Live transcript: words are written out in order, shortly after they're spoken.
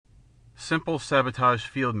Simple Sabotage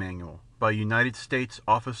Field Manual by United States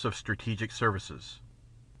Office of Strategic Services.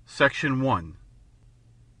 Section 1.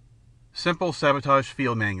 Simple Sabotage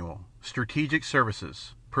Field Manual, Strategic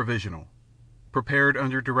Services, Provisional. Prepared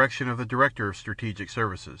under direction of the Director of Strategic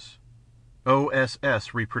Services.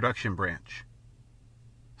 OSS Reproduction Branch.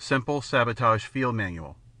 Simple Sabotage Field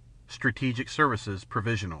Manual, Strategic Services,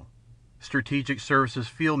 Provisional. Strategic Services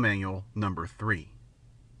Field Manual Number 3.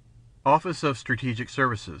 Office of Strategic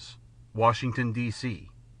Services, Washington, D.C.,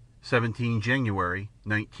 17 January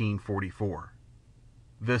 1944.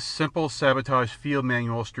 This Simple Sabotage Field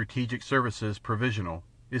Manual Strategic Services Provisional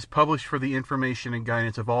is published for the information and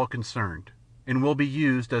guidance of all concerned, and will be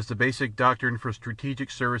used as the basic doctrine for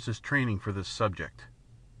strategic services training for this subject.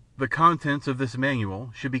 The contents of this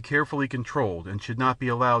manual should be carefully controlled and should not be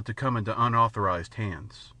allowed to come into unauthorized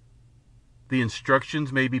hands. The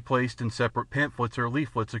instructions may be placed in separate pamphlets or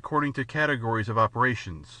leaflets according to categories of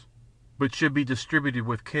operations, but should be distributed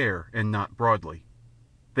with care and not broadly.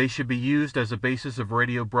 They should be used as a basis of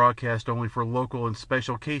radio broadcast only for local and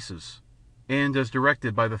special cases, and as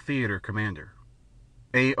directed by the theater commander.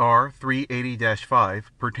 AR 380-5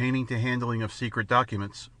 pertaining to handling of secret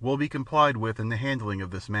documents will be complied with in the handling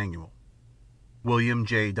of this manual. William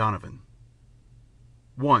J. Donovan.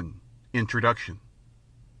 1. Introduction.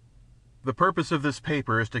 The purpose of this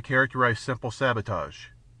paper is to characterize simple sabotage,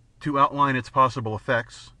 to outline its possible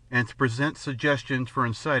effects, and to present suggestions for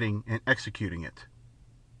inciting and executing it.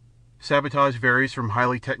 Sabotage varies from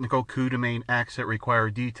highly technical coup de main acts that require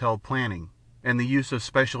detailed planning and the use of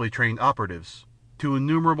specially trained operatives, to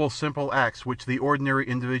innumerable simple acts which the ordinary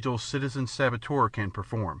individual citizen saboteur can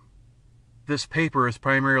perform. This paper is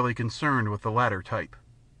primarily concerned with the latter type.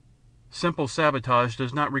 Simple sabotage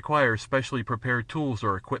does not require specially prepared tools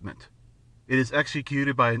or equipment. It is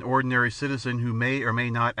executed by an ordinary citizen who may or may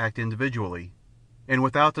not act individually, and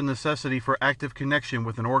without the necessity for active connection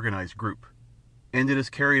with an organized group, and it is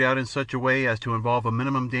carried out in such a way as to involve a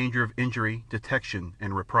minimum danger of injury, detection,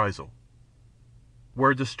 and reprisal.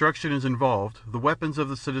 Where destruction is involved, the weapons of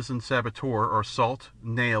the citizen saboteur are salt,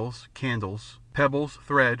 nails, candles, pebbles,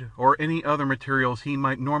 thread, or any other materials he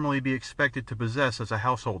might normally be expected to possess as a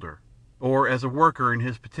householder, or as a worker in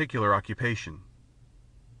his particular occupation.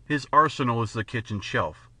 His arsenal is the kitchen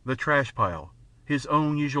shelf, the trash pile, his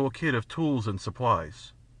own usual kit of tools and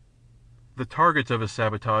supplies. The targets of his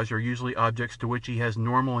sabotage are usually objects to which he has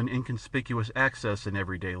normal and inconspicuous access in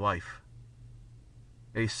everyday life.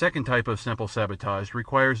 A second type of simple sabotage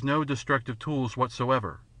requires no destructive tools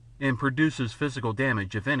whatsoever, and produces physical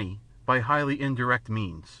damage, if any, by highly indirect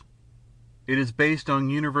means. It is based on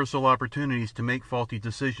universal opportunities to make faulty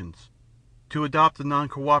decisions, to adopt a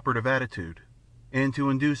non-cooperative attitude, and to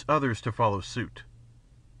induce others to follow suit.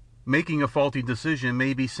 Making a faulty decision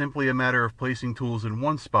may be simply a matter of placing tools in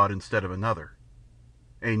one spot instead of another.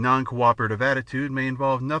 A non-cooperative attitude may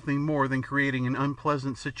involve nothing more than creating an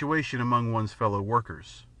unpleasant situation among one's fellow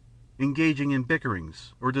workers, engaging in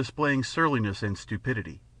bickerings, or displaying surliness and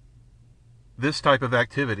stupidity. This type of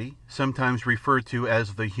activity, sometimes referred to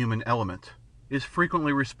as the human element, is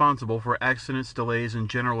frequently responsible for accidents, delays, and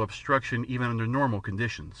general obstruction even under normal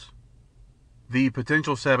conditions. The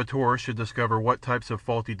potential saboteur should discover what types of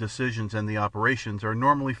faulty decisions and the operations are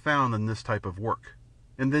normally found in this type of work,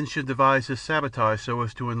 and then should devise his sabotage so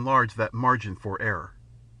as to enlarge that margin for error.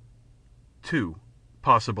 2.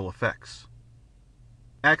 Possible effects.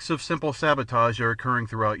 Acts of simple sabotage are occurring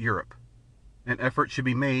throughout Europe. An effort should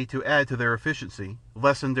be made to add to their efficiency,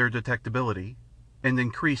 lessen their detectability, and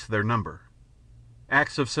increase their number.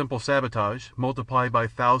 Acts of simple sabotage, multiplied by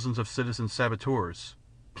thousands of citizen saboteurs,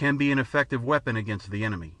 can be an effective weapon against the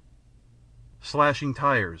enemy. Slashing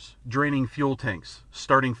tires, draining fuel tanks,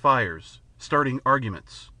 starting fires, starting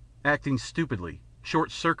arguments, acting stupidly,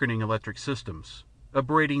 short-circuiting electric systems,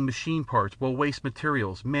 abrading machine parts will waste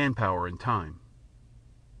materials, manpower, and time.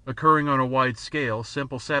 Occurring on a wide scale,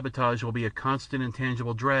 simple sabotage will be a constant and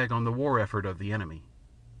tangible drag on the war effort of the enemy.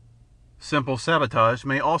 Simple sabotage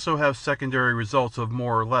may also have secondary results of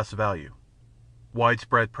more or less value.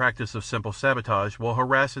 Widespread practice of simple sabotage will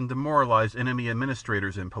harass and demoralize enemy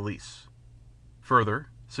administrators and police. Further,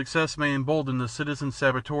 success may embolden the citizen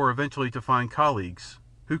saboteur eventually to find colleagues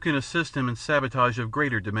who can assist him in sabotage of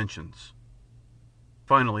greater dimensions.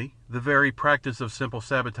 Finally, the very practice of simple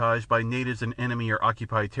sabotage by natives in enemy or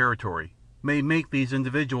occupied territory may make these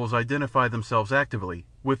individuals identify themselves actively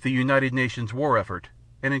with the United Nations war effort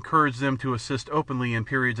and encourage them to assist openly in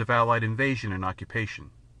periods of Allied invasion and occupation.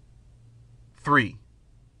 3.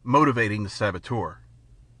 Motivating the saboteur.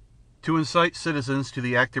 To incite citizens to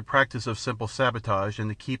the active practice of simple sabotage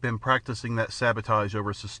and to keep him practicing that sabotage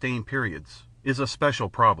over sustained periods is a special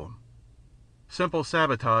problem. Simple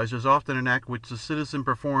sabotage is often an act which the citizen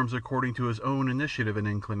performs according to his own initiative and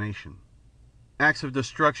inclination. Acts of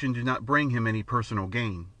destruction do not bring him any personal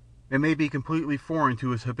gain, and may be completely foreign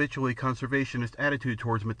to his habitually conservationist attitude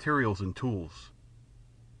towards materials and tools.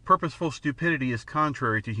 Purposeful stupidity is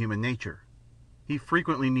contrary to human nature. He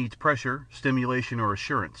frequently needs pressure, stimulation, or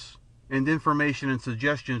assurance, and information and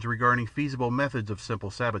suggestions regarding feasible methods of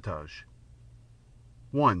simple sabotage.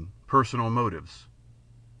 1. Personal motives.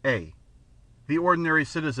 A. The ordinary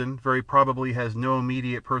citizen very probably has no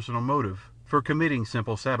immediate personal motive for committing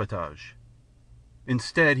simple sabotage.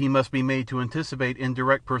 Instead, he must be made to anticipate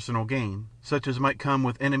indirect personal gain, such as might come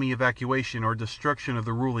with enemy evacuation or destruction of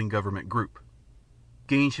the ruling government group.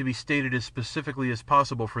 Gain should be stated as specifically as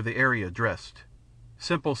possible for the area addressed.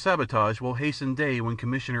 Simple sabotage will hasten day when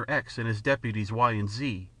Commissioner X and his deputies Y and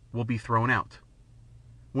Z will be thrown out,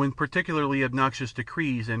 when particularly obnoxious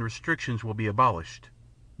decrees and restrictions will be abolished,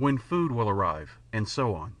 when food will arrive, and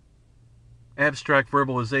so on. Abstract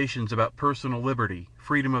verbalizations about personal liberty,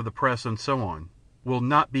 freedom of the press, and so on will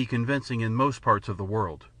not be convincing in most parts of the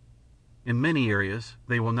world. In many areas,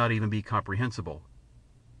 they will not even be comprehensible.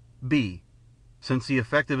 B. Since the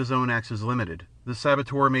effect of his own acts is limited, the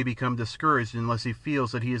saboteur may become discouraged unless he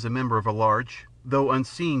feels that he is a member of a large, though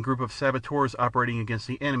unseen group of saboteurs operating against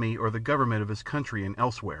the enemy or the government of his country and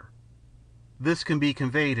elsewhere. This can be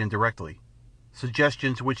conveyed indirectly.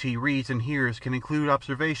 Suggestions which he reads and hears can include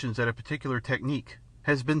observations that a particular technique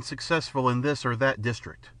has been successful in this or that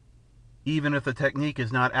district. Even if the technique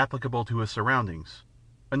is not applicable to his surroundings,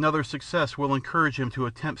 another success will encourage him to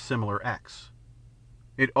attempt similar acts.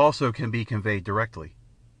 It also can be conveyed directly.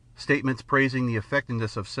 Statements praising the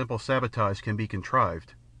effectiveness of simple sabotage can be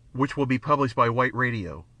contrived, which will be published by white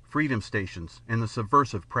radio, freedom stations, and the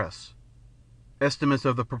subversive press. Estimates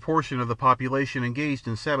of the proportion of the population engaged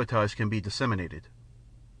in sabotage can be disseminated.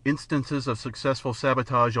 Instances of successful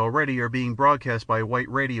sabotage already are being broadcast by white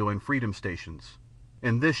radio and freedom stations,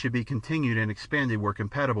 and this should be continued and expanded where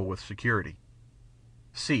compatible with security.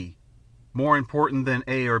 C. More important than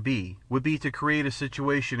A or B would be to create a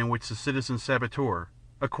situation in which the citizen saboteur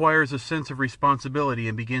acquires a sense of responsibility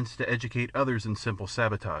and begins to educate others in simple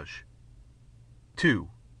sabotage. 2.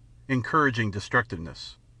 Encouraging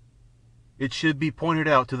destructiveness. It should be pointed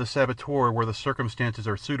out to the saboteur where the circumstances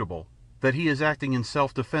are suitable that he is acting in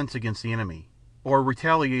self-defense against the enemy, or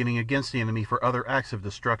retaliating against the enemy for other acts of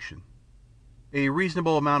destruction. A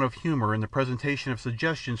reasonable amount of humor in the presentation of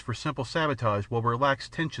suggestions for simple sabotage will relax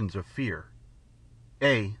tensions of fear.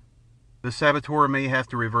 A. The saboteur may have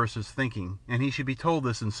to reverse his thinking, and he should be told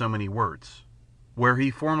this in so many words. Where he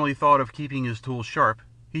formerly thought of keeping his tools sharp,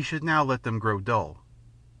 he should now let them grow dull.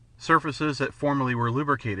 Surfaces that formerly were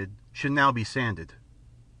lubricated should now be sanded.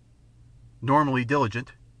 Normally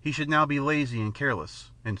diligent, he should now be lazy and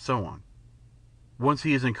careless, and so on. Once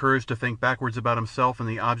he is encouraged to think backwards about himself and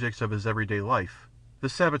the objects of his everyday life, the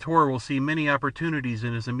saboteur will see many opportunities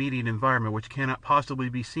in his immediate environment which cannot possibly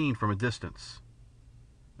be seen from a distance.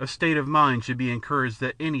 A state of mind should be encouraged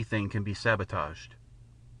that anything can be sabotaged.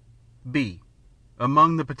 B.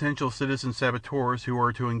 Among the potential citizen saboteurs who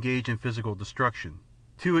are to engage in physical destruction,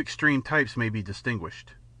 two extreme types may be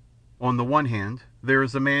distinguished. On the one hand, there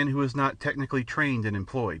is the man who is not technically trained and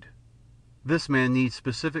employed. This man needs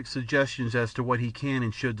specific suggestions as to what he can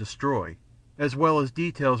and should destroy, as well as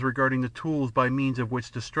details regarding the tools by means of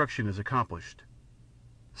which destruction is accomplished.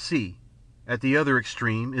 C. At the other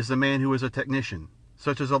extreme is the man who is a technician,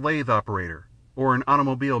 such as a lathe operator or an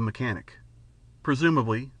automobile mechanic.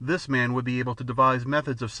 Presumably, this man would be able to devise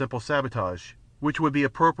methods of simple sabotage which would be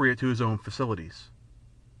appropriate to his own facilities.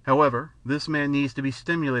 However, this man needs to be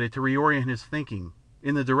stimulated to reorient his thinking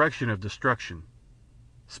in the direction of destruction.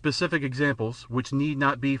 Specific examples, which need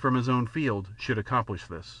not be from his own field, should accomplish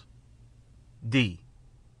this. D.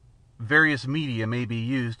 Various media may be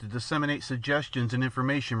used to disseminate suggestions and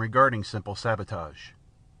information regarding simple sabotage.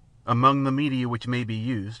 Among the media which may be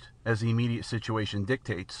used, as the immediate situation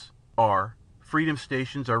dictates, are freedom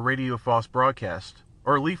stations or radio false broadcasts,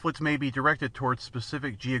 or leaflets may be directed towards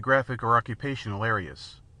specific geographic or occupational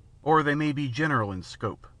areas, or they may be general in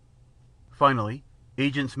scope. Finally,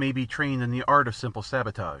 agents may be trained in the art of simple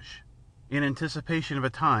sabotage, in anticipation of a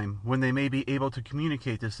time when they may be able to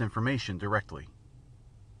communicate this information directly.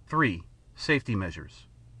 3. Safety measures.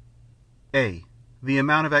 A. The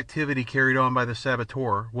amount of activity carried on by the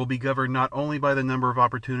saboteur will be governed not only by the number of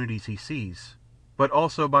opportunities he sees, but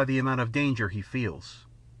also by the amount of danger he feels.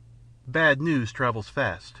 Bad news travels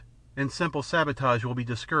fast, and simple sabotage will be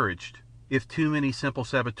discouraged if too many simple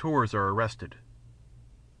saboteurs are arrested.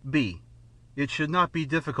 B. It should not be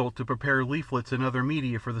difficult to prepare leaflets and other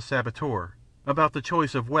media for the saboteur about the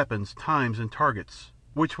choice of weapons, times, and targets,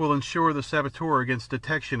 which will ensure the saboteur against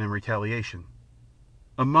detection and retaliation.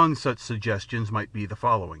 Among such suggestions might be the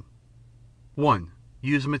following. 1.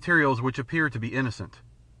 Use materials which appear to be innocent.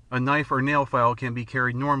 A knife or nail file can be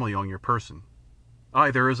carried normally on your person.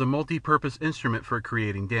 Either as a multi-purpose instrument for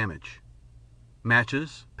creating damage.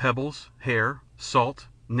 Matches, pebbles, hair, salt,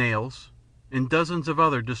 nails, and dozens of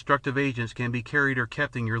other destructive agents can be carried or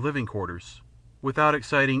kept in your living quarters without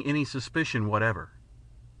exciting any suspicion whatever.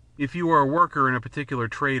 If you are a worker in a particular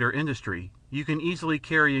trade or industry, you can easily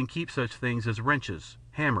carry and keep such things as wrenches,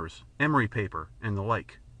 hammers, emery paper, and the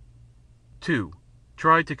like. 2.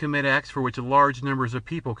 Try to commit acts for which large numbers of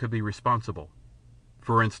people could be responsible.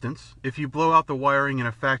 For instance, if you blow out the wiring in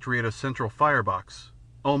a factory at a central firebox,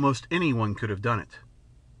 almost anyone could have done it.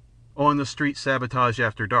 On-the-street sabotage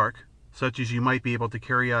after dark, such as you might be able to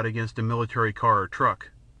carry out against a military car or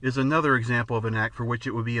truck, is another example of an act for which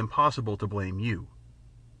it would be impossible to blame you.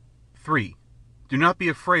 3. Do not be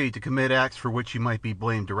afraid to commit acts for which you might be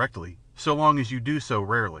blamed directly, so long as you do so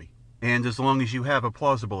rarely, and as long as you have a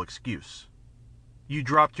plausible excuse. You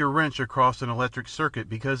dropped your wrench across an electric circuit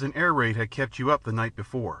because an air raid had kept you up the night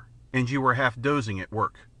before, and you were half dozing at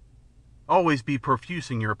work. Always be profuse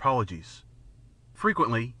in your apologies.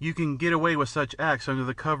 Frequently, you can get away with such acts under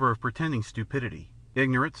the cover of pretending stupidity,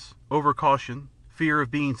 ignorance, overcaution, fear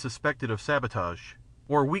of being suspected of sabotage,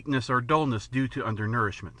 or weakness or dullness due to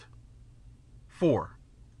undernourishment. 4.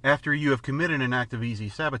 After you have committed an act of easy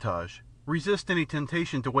sabotage, resist any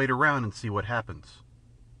temptation to wait around and see what happens.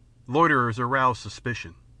 Loiterers arouse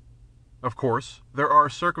suspicion. Of course, there are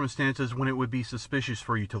circumstances when it would be suspicious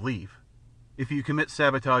for you to leave. If you commit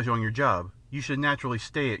sabotage on your job, you should naturally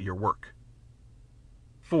stay at your work.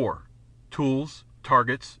 4. Tools,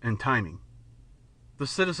 targets, and timing. The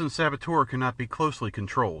citizen saboteur cannot be closely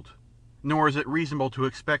controlled, nor is it reasonable to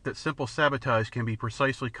expect that simple sabotage can be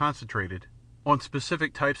precisely concentrated on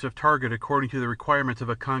specific types of target according to the requirements of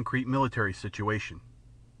a concrete military situation.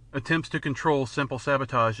 Attempts to control simple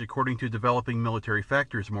sabotage according to developing military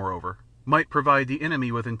factors, moreover, might provide the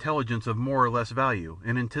enemy with intelligence of more or less value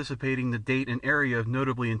in anticipating the date and area of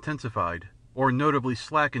notably intensified or notably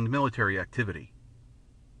slackened military activity.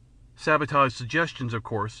 Sabotage suggestions, of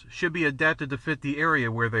course, should be adapted to fit the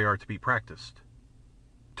area where they are to be practiced.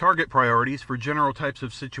 Target priorities for general types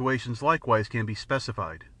of situations likewise can be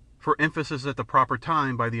specified, for emphasis at the proper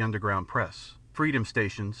time by the underground press, freedom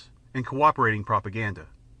stations, and cooperating propaganda.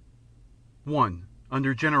 1.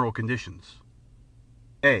 Under general conditions.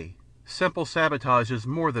 A. Simple sabotage is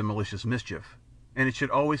more than malicious mischief, and it should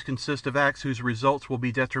always consist of acts whose results will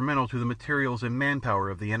be detrimental to the materials and manpower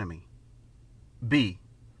of the enemy. B.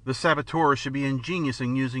 The saboteur should be ingenious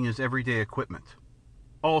in using his everyday equipment.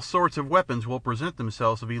 All sorts of weapons will present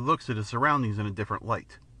themselves if he looks at his surroundings in a different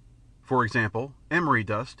light. For example, emery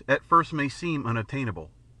dust at first may seem unobtainable,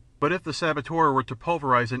 but if the saboteur were to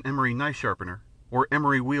pulverize an emery knife sharpener, or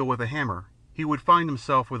emery wheel with a hammer, he would find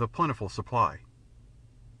himself with a plentiful supply.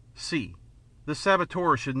 C. The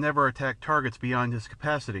saboteur should never attack targets beyond his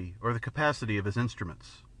capacity or the capacity of his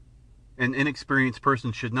instruments. An inexperienced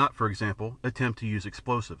person should not, for example, attempt to use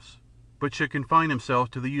explosives, but should confine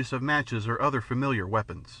himself to the use of matches or other familiar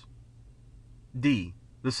weapons. D.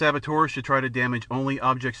 The saboteur should try to damage only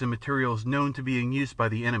objects and materials known to be in use by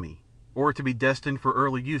the enemy, or to be destined for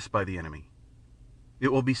early use by the enemy.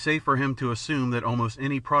 It will be safe for him to assume that almost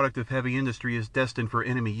any product of heavy industry is destined for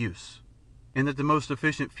enemy use, and that the most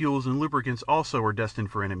efficient fuels and lubricants also are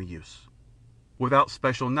destined for enemy use. Without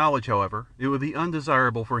special knowledge, however, it would be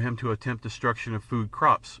undesirable for him to attempt destruction of food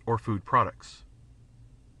crops or food products.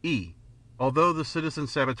 E. Although the citizen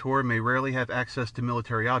saboteur may rarely have access to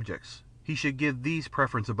military objects, he should give these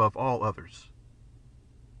preference above all others.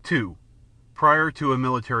 2. Prior to a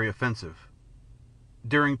military offensive.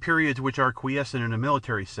 During periods which are quiescent in a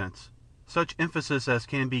military sense, such emphasis as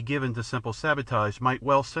can be given to simple sabotage might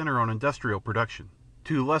well center on industrial production,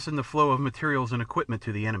 to lessen the flow of materials and equipment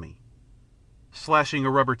to the enemy. Slashing a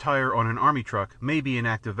rubber tire on an army truck may be an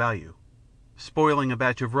act of value. Spoiling a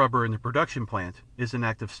batch of rubber in the production plant is an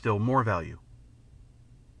act of still more value.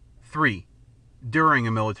 3. During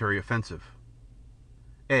a military offensive.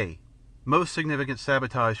 A. Most significant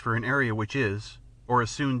sabotage for an area which is, or is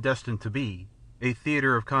soon destined to be, a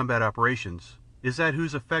theater of combat operations is that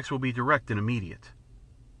whose effects will be direct and immediate.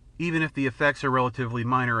 Even if the effects are relatively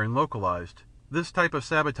minor and localized, this type of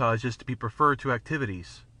sabotage is to be preferred to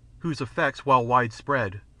activities whose effects, while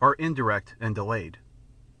widespread, are indirect and delayed.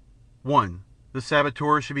 1. The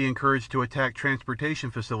saboteur should be encouraged to attack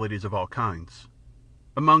transportation facilities of all kinds.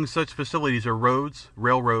 Among such facilities are roads,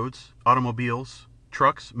 railroads, automobiles,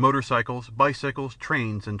 trucks, motorcycles, bicycles,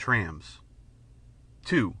 trains, and trams.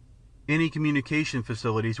 2. Any communication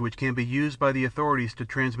facilities which can be used by the authorities to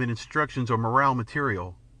transmit instructions or morale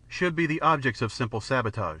material should be the objects of simple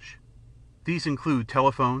sabotage. These include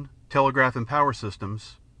telephone, telegraph and power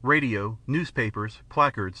systems, radio, newspapers,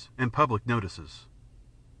 placards, and public notices.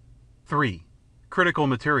 3. Critical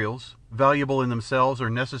materials, valuable in themselves or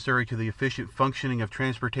necessary to the efficient functioning of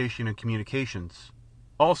transportation and communications,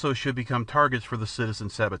 also should become targets for the citizen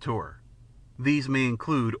saboteur. These may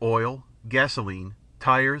include oil, gasoline,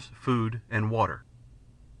 tires, food, and water.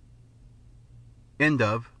 End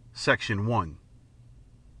of Section 1.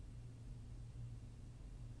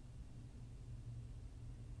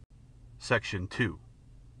 Section 2.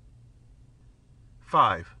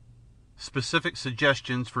 5. Specific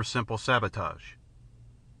suggestions for simple sabotage.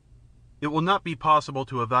 It will not be possible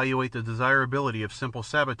to evaluate the desirability of simple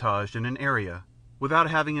sabotage in an area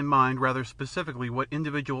without having in mind rather specifically what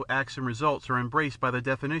individual acts and results are embraced by the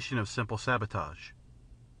definition of simple sabotage.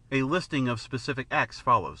 A listing of specific acts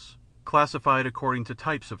follows, classified according to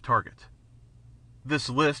types of target. This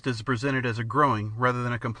list is presented as a growing rather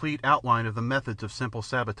than a complete outline of the methods of simple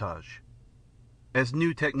sabotage. As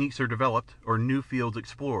new techniques are developed or new fields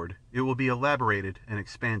explored, it will be elaborated and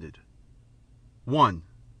expanded. 1.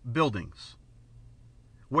 Buildings.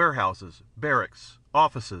 Warehouses, barracks,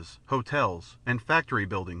 offices, hotels, and factory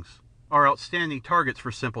buildings are outstanding targets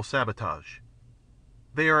for simple sabotage.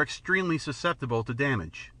 They are extremely susceptible to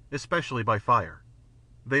damage, especially by fire.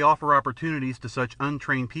 They offer opportunities to such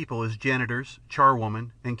untrained people as janitors,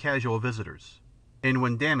 charwomen, and casual visitors, and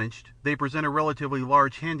when damaged, they present a relatively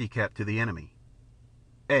large handicap to the enemy.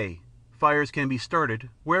 A. Fires can be started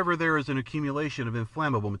wherever there is an accumulation of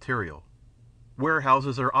inflammable material.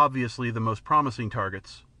 Warehouses are obviously the most promising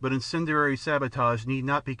targets, but incendiary sabotage need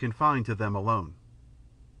not be confined to them alone.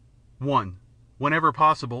 1. Whenever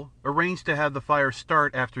possible, arrange to have the fire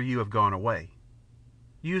start after you have gone away.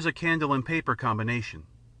 Use a candle and paper combination,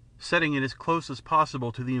 setting it as close as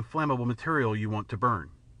possible to the inflammable material you want to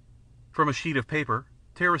burn. From a sheet of paper,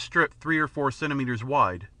 tear a strip 3 or 4 centimeters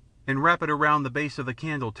wide and wrap it around the base of the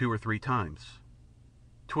candle 2 or 3 times.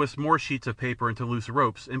 Twist more sheets of paper into loose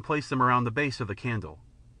ropes and place them around the base of the candle.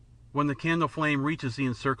 When the candle flame reaches the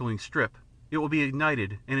encircling strip, it will be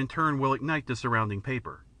ignited and in turn will ignite the surrounding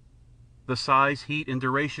paper. The size, heat, and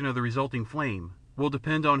duration of the resulting flame will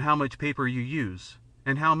depend on how much paper you use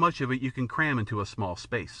and how much of it you can cram into a small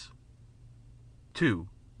space. 2.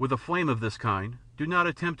 With a flame of this kind, do not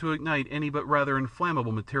attempt to ignite any but rather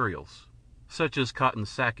inflammable materials, such as cotton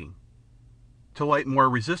sacking. To light more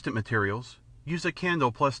resistant materials, use a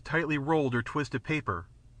candle plus tightly rolled or twisted paper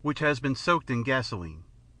which has been soaked in gasoline.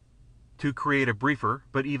 To create a briefer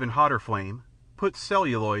but even hotter flame, put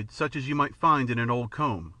celluloid such as you might find in an old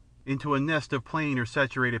comb into a nest of plain or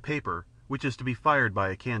saturated paper which is to be fired by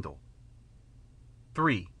a candle.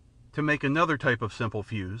 3. To make another type of simple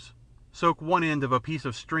fuse, soak one end of a piece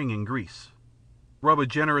of string in grease. Rub a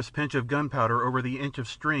generous pinch of gunpowder over the inch of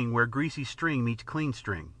string where greasy string meets clean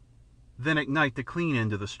string. Then ignite the clean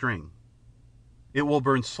end of the string. It will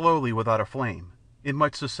burn slowly without a flame, in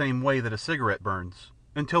much the same way that a cigarette burns,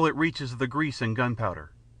 until it reaches the grease and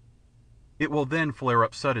gunpowder. It will then flare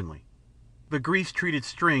up suddenly. The grease-treated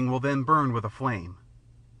string will then burn with a flame.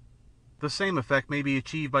 The same effect may be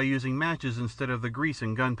achieved by using matches instead of the grease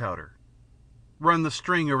and gunpowder. Run the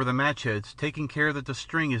string over the match heads, taking care that the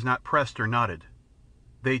string is not pressed or knotted.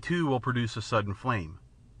 They too will produce a sudden flame.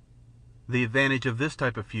 The advantage of this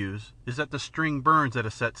type of fuse is that the string burns at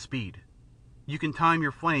a set speed. You can time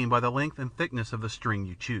your flame by the length and thickness of the string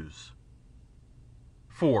you choose.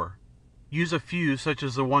 4. Use a fuse such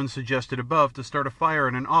as the one suggested above to start a fire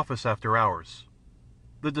in an office after hours.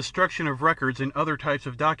 The destruction of records and other types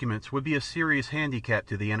of documents would be a serious handicap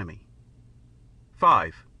to the enemy.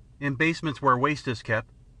 5. In basements where waste is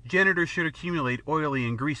kept, janitors should accumulate oily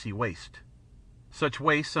and greasy waste. Such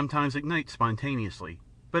waste sometimes ignites spontaneously,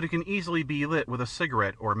 but it can easily be lit with a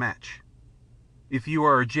cigarette or match. If you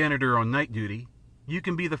are a janitor on night duty, you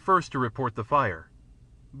can be the first to report the fire,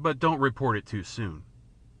 but don't report it too soon.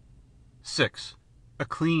 6. A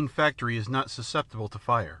clean factory is not susceptible to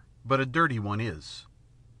fire, but a dirty one is.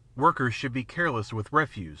 Workers should be careless with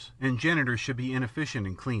refuse, and janitors should be inefficient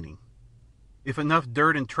in cleaning. If enough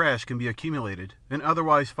dirt and trash can be accumulated, an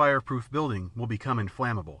otherwise fireproof building will become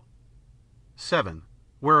inflammable. 7.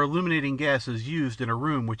 Where illuminating gas is used in a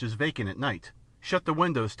room which is vacant at night, shut the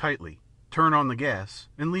windows tightly, turn on the gas,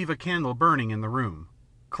 and leave a candle burning in the room,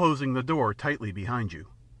 closing the door tightly behind you.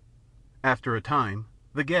 After a time,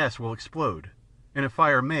 the gas will explode, and a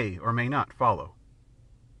fire may or may not follow.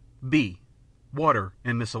 B. Water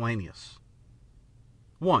and miscellaneous.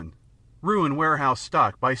 1. Ruin warehouse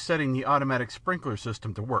stock by setting the automatic sprinkler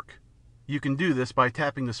system to work. You can do this by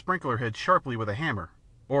tapping the sprinkler head sharply with a hammer,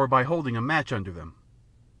 or by holding a match under them.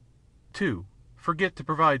 2. Forget to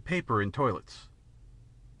provide paper in toilets.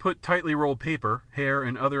 Put tightly rolled paper, hair,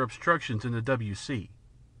 and other obstructions in the WC.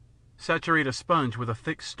 Saturate a sponge with a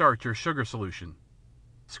thick starch or sugar solution.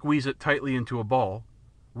 Squeeze it tightly into a ball.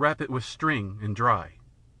 Wrap it with string and dry.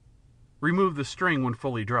 Remove the string when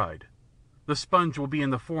fully dried. The sponge will be in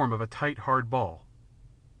the form of a tight, hard ball.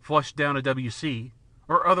 Flush down a WC,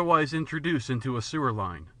 or otherwise introduce into a sewer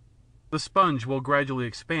line. The sponge will gradually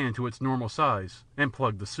expand to its normal size and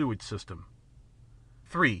plug the sewage system.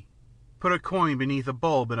 3. Put a coin beneath a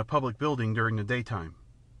bulb in a public building during the daytime,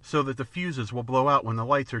 so that the fuses will blow out when the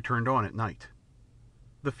lights are turned on at night.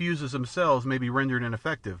 The fuses themselves may be rendered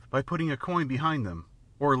ineffective by putting a coin behind them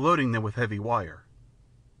or loading them with heavy wire.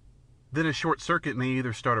 Then a short circuit may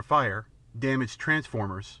either start a fire, damage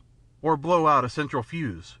transformers, or blow out a central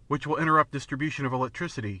fuse, which will interrupt distribution of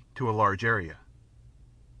electricity to a large area.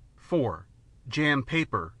 4. Jam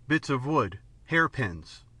paper, bits of wood,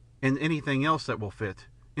 hairpins, and anything else that will fit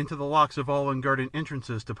into the locks of all unguarded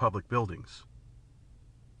entrances to public buildings.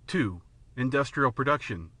 2. Industrial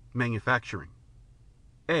production, manufacturing.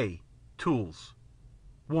 A. Tools.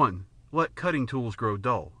 1. Let cutting tools grow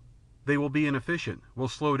dull. They will be inefficient, will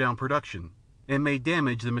slow down production, and may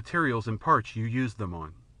damage the materials and parts you use them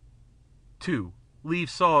on. 2. Leave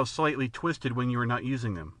saws slightly twisted when you are not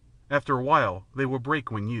using them. After a while, they will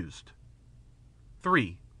break when used.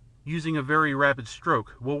 3. Using a very rapid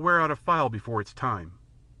stroke will wear out a file before its time.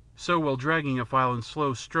 So will dragging a file in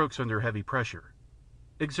slow strokes under heavy pressure.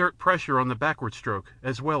 Exert pressure on the backward stroke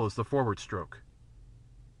as well as the forward stroke.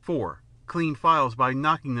 4. Clean files by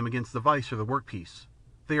knocking them against the vise or the workpiece.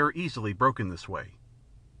 They are easily broken this way.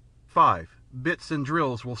 5. Bits and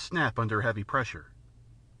drills will snap under heavy pressure.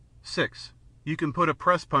 6. You can put a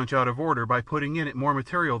press punch out of order by putting in it more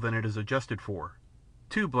material than it is adjusted for.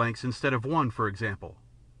 2 blanks instead of 1, for example.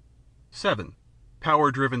 7.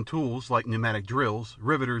 Power-driven tools like pneumatic drills,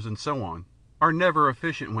 riveters, and so on are never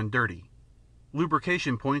efficient when dirty.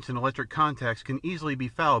 Lubrication points and electric contacts can easily be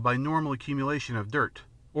fouled by normal accumulation of dirt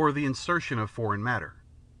or the insertion of foreign matter.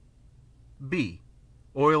 B.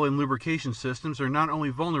 Oil and lubrication systems are not only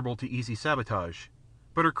vulnerable to easy sabotage,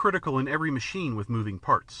 but are critical in every machine with moving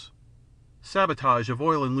parts. Sabotage of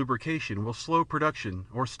oil and lubrication will slow production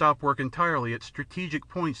or stop work entirely at strategic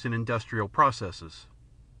points in industrial processes.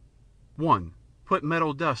 1. Put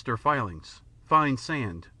metal dust or filings, fine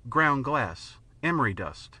sand, ground glass, emery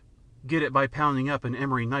dust. Get it by pounding up an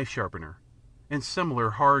emery knife sharpener, and similar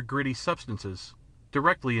hard, gritty substances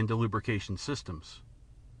directly into lubrication systems.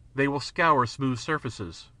 They will scour smooth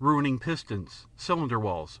surfaces, ruining pistons, cylinder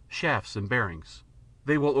walls, shafts, and bearings.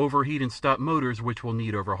 They will overheat and stop motors which will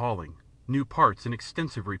need overhauling, new parts, and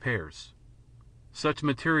extensive repairs. Such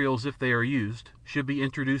materials, if they are used, should be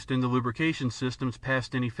introduced into lubrication systems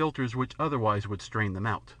past any filters which otherwise would strain them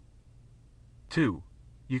out. 2.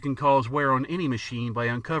 You can cause wear on any machine by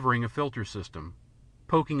uncovering a filter system,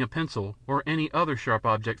 poking a pencil or any other sharp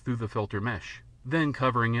object through the filter mesh, then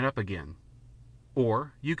covering it up again.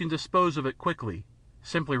 Or you can dispose of it quickly,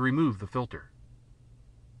 simply remove the filter.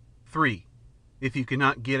 3. If you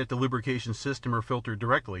cannot get at the lubrication system or filter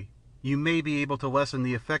directly, you may be able to lessen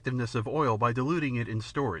the effectiveness of oil by diluting it in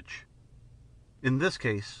storage. In this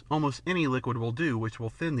case, almost any liquid will do which will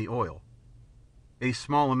thin the oil. A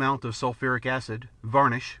small amount of sulfuric acid,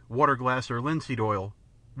 varnish, water glass, or linseed oil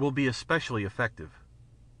will be especially effective.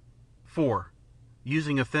 4.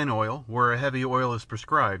 Using a thin oil where a heavy oil is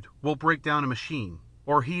prescribed will break down a machine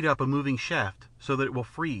or heat up a moving shaft so that it will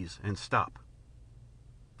freeze and stop.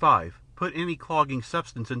 5. Put any clogging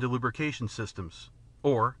substance into lubrication systems,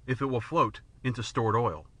 or, if it will float, into stored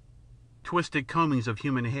oil. Twisted combings of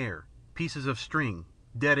human hair, pieces of string,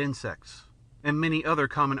 dead insects, and many other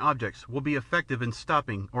common objects will be effective in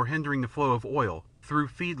stopping or hindering the flow of oil through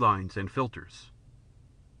feed lines and filters.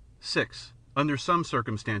 6. Under some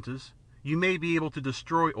circumstances, you may be able to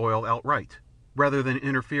destroy oil outright, rather than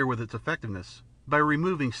interfere with its effectiveness, by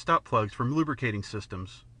removing stop plugs from lubricating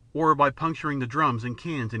systems, or by puncturing the drums and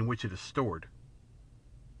cans in which it is stored.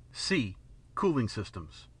 C. Cooling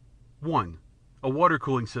systems. 1. A water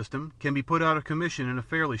cooling system can be put out of commission in a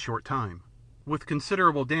fairly short time, with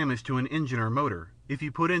considerable damage to an engine or motor if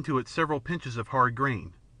you put into it several pinches of hard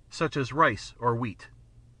grain, such as rice or wheat.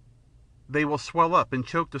 They will swell up and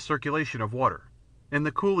choke the circulation of water, and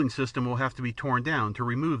the cooling system will have to be torn down to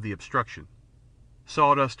remove the obstruction.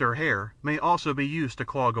 Sawdust or hair may also be used to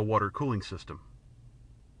clog a water cooling system.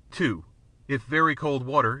 2. If very cold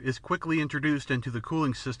water is quickly introduced into the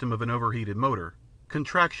cooling system of an overheated motor,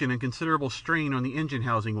 Contraction and considerable strain on the engine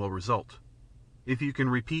housing will result. If you can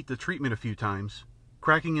repeat the treatment a few times,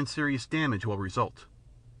 cracking and serious damage will result.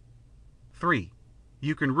 3.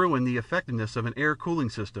 You can ruin the effectiveness of an air cooling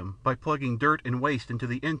system by plugging dirt and waste into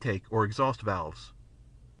the intake or exhaust valves.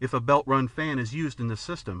 If a belt run fan is used in the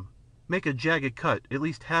system, make a jagged cut at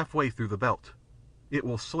least halfway through the belt. It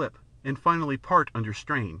will slip and finally part under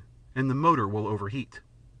strain, and the motor will overheat.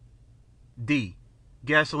 D.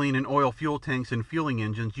 Gasoline and oil fuel tanks and fueling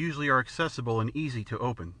engines usually are accessible and easy to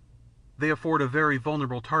open. They afford a very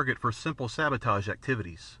vulnerable target for simple sabotage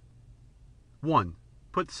activities. 1.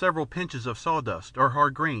 Put several pinches of sawdust or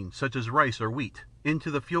hard grain, such as rice or wheat, into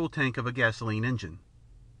the fuel tank of a gasoline engine.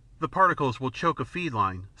 The particles will choke a feed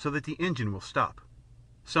line so that the engine will stop.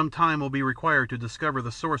 Some time will be required to discover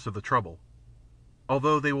the source of the trouble.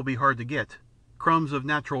 Although they will be hard to get, crumbs of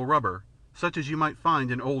natural rubber, such as you might find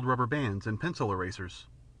in old rubber bands and pencil erasers,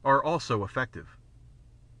 are also effective.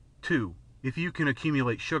 2. If you can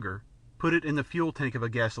accumulate sugar, put it in the fuel tank of a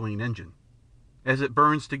gasoline engine. As it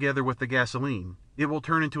burns together with the gasoline, it will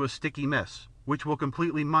turn into a sticky mess, which will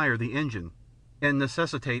completely mire the engine and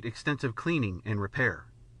necessitate extensive cleaning and repair.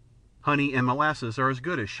 Honey and molasses are as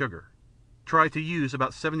good as sugar. Try to use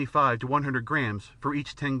about 75 to 100 grams for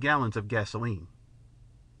each 10 gallons of gasoline.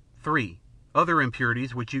 3. Other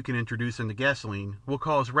impurities which you can introduce into gasoline will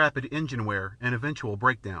cause rapid engine wear and eventual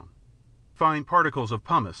breakdown. Fine particles of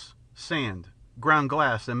pumice, sand, ground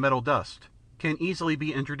glass, and metal dust can easily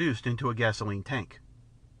be introduced into a gasoline tank.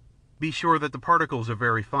 Be sure that the particles are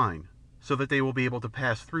very fine, so that they will be able to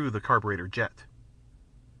pass through the carburetor jet.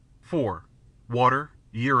 4. Water,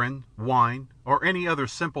 urine, wine, or any other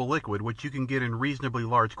simple liquid which you can get in reasonably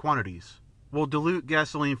large quantities will dilute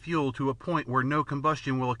gasoline fuel to a point where no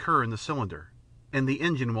combustion will occur in the cylinder, and the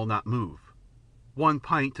engine will not move. 1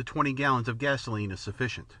 pint to 20 gallons of gasoline is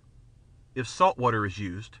sufficient. If salt water is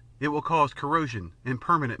used, it will cause corrosion and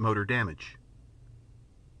permanent motor damage.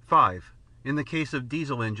 5. In the case of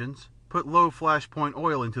diesel engines, put low flash point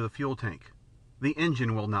oil into the fuel tank. The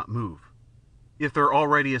engine will not move. If there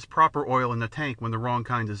already is proper oil in the tank when the wrong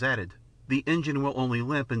kind is added, the engine will only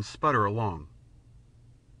limp and sputter along.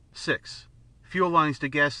 6. Fuel lines to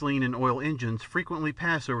gasoline and oil engines frequently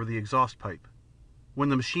pass over the exhaust pipe. When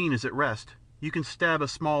the machine is at rest, you can stab a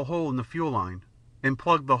small hole in the fuel line and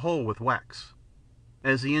plug the hole with wax.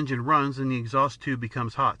 As the engine runs and the exhaust tube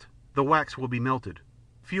becomes hot, the wax will be melted.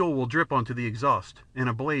 Fuel will drip onto the exhaust, and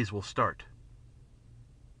a blaze will start.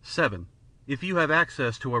 7. If you have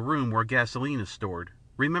access to a room where gasoline is stored,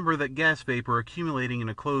 remember that gas vapor accumulating in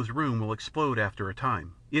a closed room will explode after a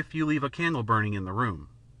time, if you leave a candle burning in the room.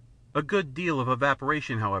 A good deal of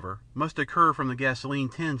evaporation, however, must occur from the gasoline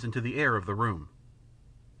tins into the air of the room.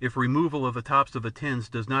 If removal of the tops of the tins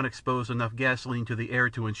does not expose enough gasoline to the air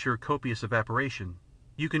to ensure copious evaporation,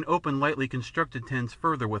 you can open lightly constructed tins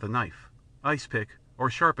further with a knife, ice pick, or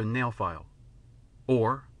sharpened nail file.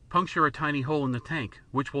 Or puncture a tiny hole in the tank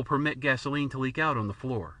which will permit gasoline to leak out on the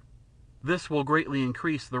floor. This will greatly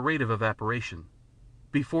increase the rate of evaporation.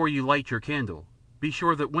 Before you light your candle, be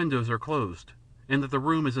sure that windows are closed and that the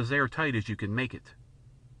room is as airtight as you can make it.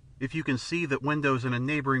 If you can see that windows in a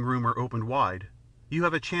neighboring room are opened wide, you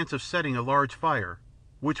have a chance of setting a large fire,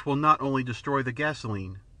 which will not only destroy the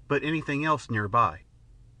gasoline, but anything else nearby.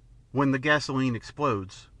 When the gasoline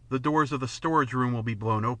explodes, the doors of the storage room will be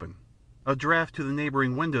blown open. A draft to the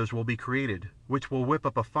neighboring windows will be created, which will whip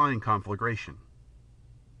up a fine conflagration.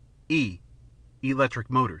 E. Electric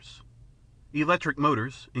motors. Electric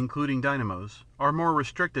motors, including dynamos, are more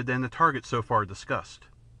restricted than the targets so far discussed.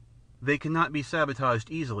 They cannot be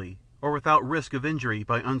sabotaged easily or without risk of injury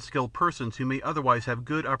by unskilled persons who may otherwise have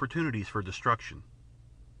good opportunities for destruction.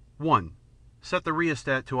 1. Set the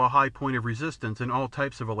rheostat to a high point of resistance in all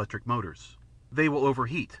types of electric motors. They will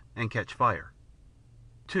overheat and catch fire.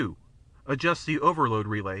 2. Adjust the overload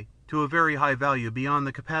relay to a very high value beyond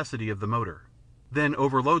the capacity of the motor. Then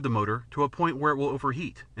overload the motor to a point where it will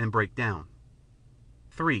overheat and break down.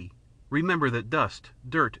 3. Remember that dust,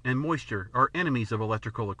 dirt, and moisture are enemies of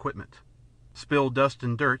electrical equipment. Spill dust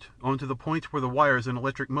and dirt onto the points where the wires in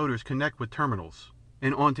electric motors connect with terminals,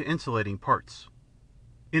 and onto insulating parts.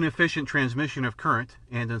 Inefficient transmission of current,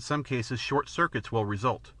 and in some cases short circuits, will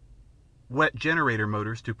result. Wet generator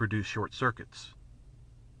motors to produce short circuits.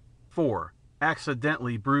 4.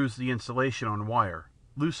 Accidentally bruise the insulation on wire.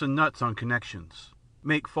 Loosen nuts on connections.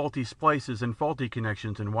 Make faulty splices and faulty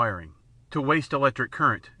connections in wiring. To waste electric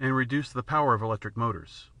current and reduce the power of electric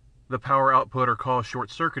motors. The power output or cause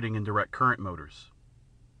short-circuiting in direct current motors.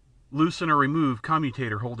 Loosen or remove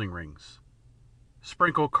commutator holding rings.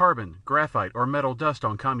 Sprinkle carbon, graphite, or metal dust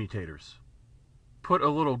on commutators. Put a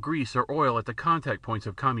little grease or oil at the contact points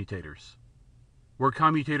of commutators. Where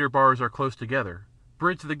commutator bars are close together,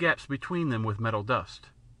 bridge the gaps between them with metal dust,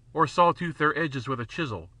 or sawtooth their edges with a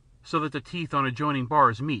chisel so that the teeth on adjoining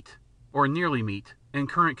bars meet, or nearly meet, and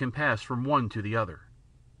current can pass from one to the other.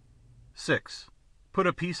 6. Put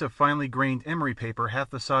a piece of finely grained emery paper half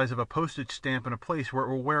the size of a postage stamp in a place where it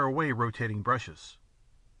will wear away rotating brushes.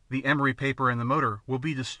 The emery paper and the motor will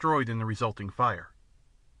be destroyed in the resulting fire.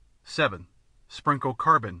 7. Sprinkle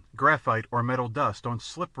carbon, graphite, or metal dust on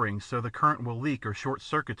slip rings so the current will leak or short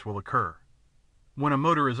circuits will occur. When a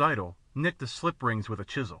motor is idle, nick the slip rings with a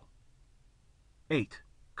chisel. 8.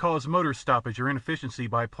 Cause motor stoppage or inefficiency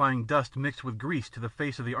by applying dust mixed with grease to the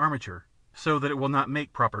face of the armature so that it will not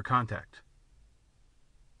make proper contact.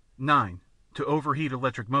 9. To overheat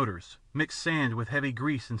electric motors, mix sand with heavy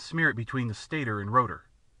grease and smear it between the stator and rotor,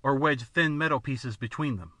 or wedge thin metal pieces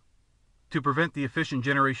between them. To prevent the efficient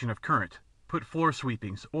generation of current, put floor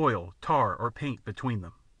sweepings, oil, tar, or paint between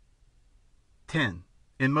them. 10.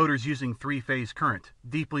 In motors using three-phase current,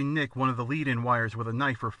 deeply nick one of the lead-in wires with a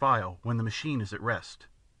knife or file when the machine is at rest,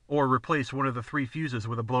 or replace one of the 3 fuses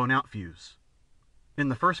with a blown-out fuse. In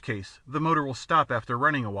the first case, the motor will stop after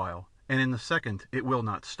running a while, and in the second, it will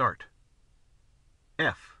not start.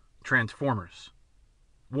 F. Transformers.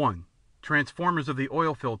 1. Transformers of the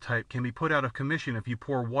oil-filled type can be put out of commission if you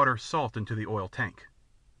pour water-salt into the oil tank.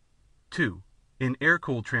 2. In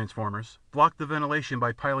air-cooled transformers, block the ventilation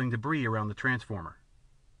by piling debris around the transformer.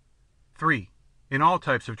 3. In all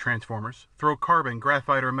types of transformers, throw carbon,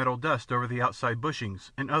 graphite, or metal dust over the outside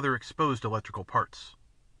bushings and other exposed electrical parts.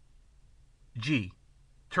 G.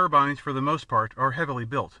 Turbines, for the most part, are heavily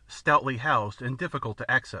built, stoutly housed, and difficult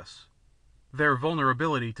to access. Their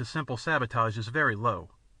vulnerability to simple sabotage is very low.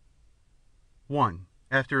 1.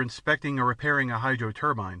 After inspecting or repairing a hydro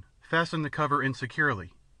turbine, fasten the cover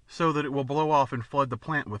insecurely, so that it will blow off and flood the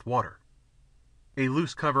plant with water. A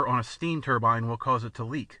loose cover on a steam turbine will cause it to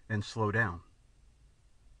leak and slow down.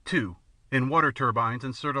 2. In water turbines,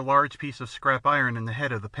 insert a large piece of scrap iron in the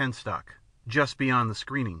head of the penstock, just beyond the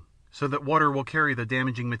screening, so that water will carry the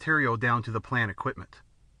damaging material down to the plant equipment.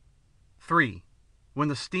 3. When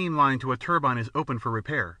the steam line to a turbine is open for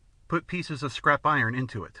repair, put pieces of scrap iron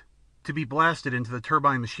into it, to be blasted into the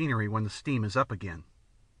turbine machinery when the steam is up again.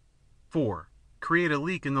 4. Create a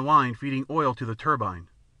leak in the line feeding oil to the turbine,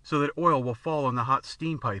 so that oil will fall on the hot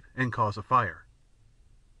steam pipe and cause a fire.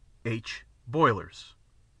 H. Boilers.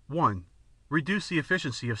 1. Reduce the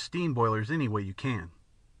efficiency of steam boilers any way you can.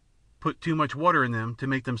 Put too much water in them to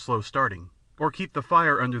make them slow starting, or keep the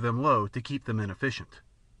fire under them low to keep them inefficient.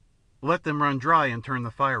 Let them run dry and turn the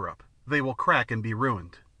fire up. They will crack and be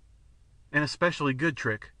ruined. An especially good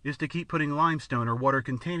trick is to keep putting limestone or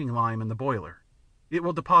water-containing lime in the boiler. It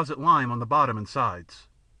will deposit lime on the bottom and sides.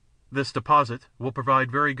 This deposit will provide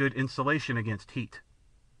very good insulation against heat.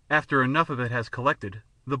 After enough of it has collected,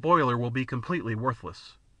 the boiler will be completely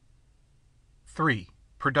worthless. 3.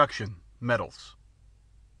 Production. Metals.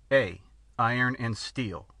 A. Iron and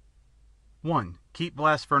steel. 1. Keep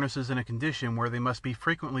blast furnaces in a condition where they must be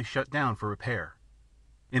frequently shut down for repair.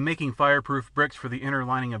 In making fireproof bricks for the inner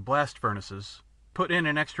lining of blast furnaces, put in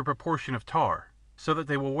an extra proportion of tar, so that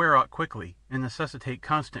they will wear out quickly and necessitate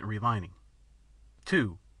constant relining.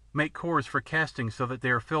 2. Make cores for casting so that they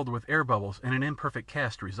are filled with air bubbles and an imperfect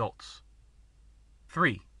cast results.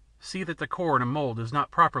 3. See that the core in a mold is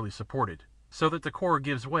not properly supported, so that the core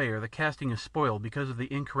gives way or the casting is spoiled because of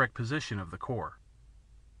the incorrect position of the core.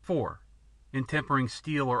 4. In tempering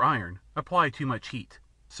steel or iron, apply too much heat,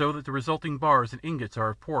 so that the resulting bars and ingots are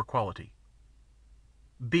of poor quality.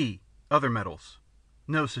 B. Other metals.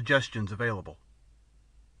 No suggestions available.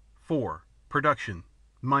 4. Production.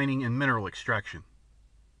 Mining and mineral extraction.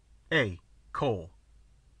 A. Coal.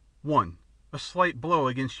 1. A slight blow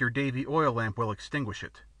against your Davy oil lamp will extinguish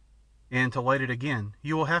it, and to light it again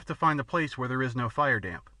you will have to find a place where there is no fire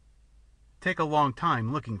damp. Take a long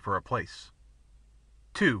time looking for a place.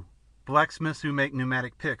 2. Blacksmiths who make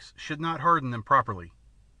pneumatic picks should not harden them properly,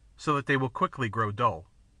 so that they will quickly grow dull.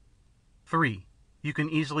 3. You can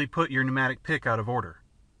easily put your pneumatic pick out of order.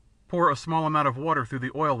 Pour a small amount of water through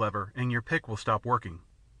the oil lever and your pick will stop working.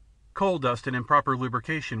 Coal dust and improper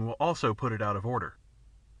lubrication will also put it out of order.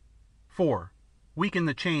 4. Weaken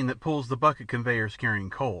the chain that pulls the bucket conveyors carrying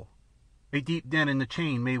coal. A deep dent in the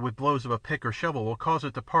chain made with blows of a pick or shovel will cause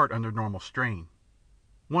it to part under normal strain.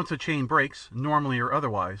 Once a chain breaks, normally or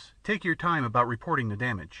otherwise, take your time about reporting the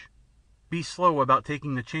damage. Be slow about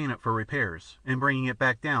taking the chain up for repairs and bringing it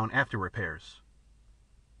back down after repairs.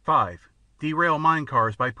 5. Derail mine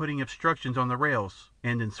cars by putting obstructions on the rails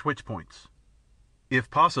and in switch points. If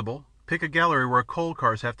possible, pick a gallery where coal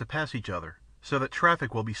cars have to pass each other, so that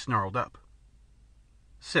traffic will be snarled up.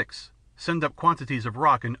 6. Send up quantities of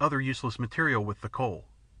rock and other useless material with the coal.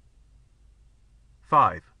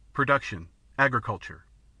 5. Production, agriculture.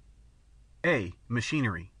 A.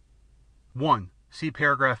 Machinery. 1. See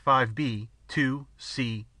paragraph 5b, 2,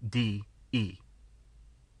 c, d, e.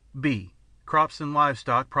 B. Crops and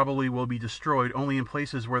livestock probably will be destroyed only in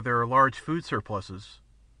places where there are large food surpluses,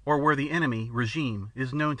 or where the enemy regime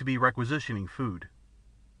is known to be requisitioning food.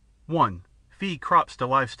 1. Feed crops to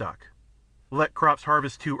livestock. Let crops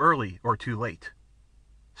harvest too early or too late.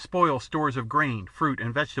 Spoil stores of grain, fruit,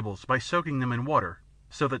 and vegetables by soaking them in water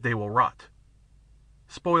so that they will rot.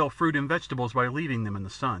 Spoil fruit and vegetables by leaving them in the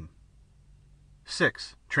sun.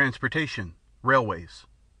 6. Transportation, railways.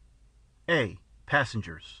 A.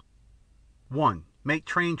 Passengers. 1. Make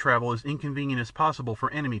train travel as inconvenient as possible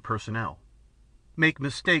for enemy personnel. Make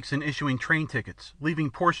mistakes in issuing train tickets,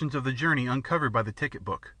 leaving portions of the journey uncovered by the ticket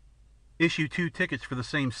book. Issue 2 tickets for the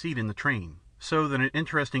same seat in the train, so that an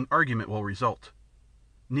interesting argument will result.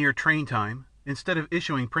 Near train time, instead of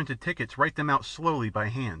issuing printed tickets, write them out slowly by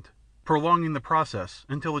hand, prolonging the process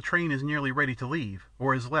until the train is nearly ready to leave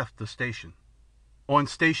or has left the station. On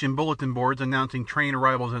station bulletin boards announcing train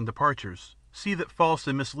arrivals and departures, see that false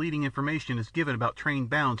and misleading information is given about train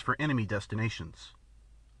bounds for enemy destinations.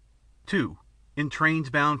 2. In trains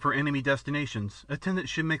bound for enemy destinations,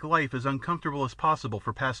 attendants should make life as uncomfortable as possible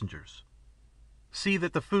for passengers. See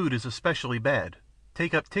that the food is especially bad.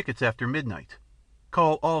 Take up tickets after midnight.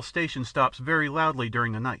 Call all station stops very loudly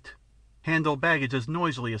during the night. Handle baggage as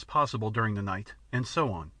noisily as possible during the night, and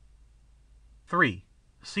so on. 3.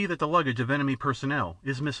 See that the luggage of enemy personnel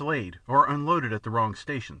is mislaid or unloaded at the wrong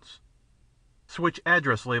stations. Switch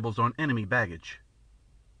address labels on enemy baggage.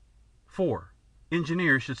 4.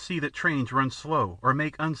 Engineers should see that trains run slow or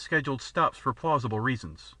make unscheduled stops for plausible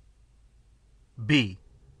reasons. B.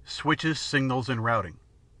 Switches, signals, and routing.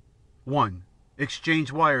 1.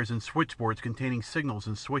 Exchange wires and switchboards containing signals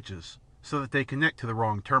and switches so that they connect to the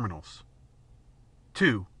wrong terminals.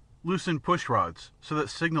 2. Loosen push rods so that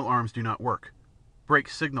signal arms do not work. Break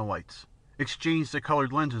signal lights. Exchange the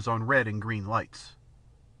colored lenses on red and green lights.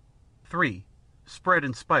 3. Spread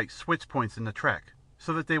and spike switch points in the track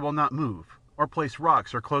so that they will not move, or place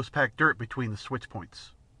rocks or close-packed dirt between the switch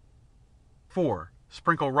points. 4.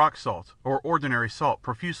 Sprinkle rock salt or ordinary salt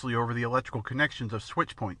profusely over the electrical connections of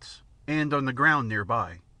switch points and on the ground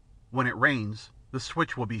nearby. When it rains, the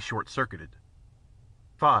switch will be short-circuited.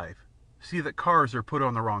 5. See that cars are put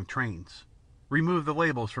on the wrong trains. Remove the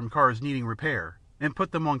labels from cars needing repair and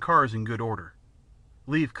put them on cars in good order.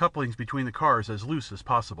 Leave couplings between the cars as loose as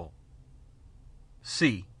possible.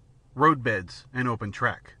 C. Roadbeds and open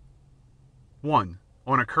track. 1.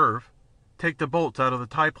 On a curve, take the bolts out of the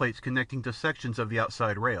tie plates connecting to sections of the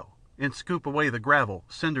outside rail, and scoop away the gravel,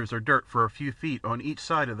 cinders, or dirt for a few feet on each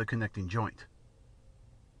side of the connecting joint.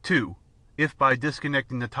 2. If by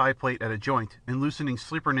disconnecting the tie plate at a joint and loosening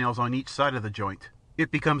sleeper nails on each side of the joint,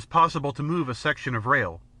 it becomes possible to move a section of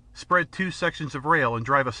rail, spread 2 sections of rail and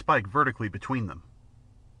drive a spike vertically between them.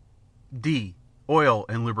 D. Oil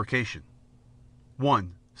and lubrication.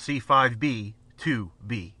 1. C5B,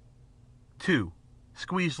 2B. 2.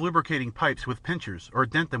 Squeeze lubricating pipes with pinchers or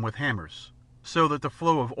dent them with hammers, so that the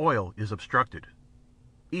flow of oil is obstructed.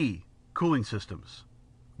 E. Cooling systems.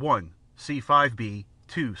 1. C5B,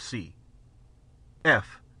 2C.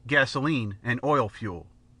 F. Gasoline and oil fuel.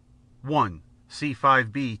 1.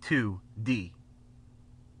 C5B, 2D.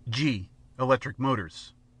 G. Electric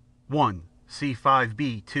motors. 1.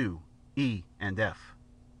 C5B, 2E and F.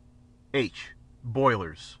 H.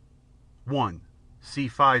 Boilers. 1.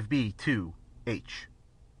 C5B, 2H.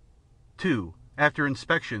 2. After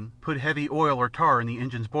inspection, put heavy oil or tar in the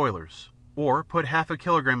engine's boilers, or put half a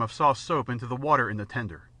kilogram of soft soap into the water in the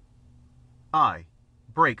tender. I.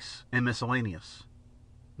 Brakes and miscellaneous.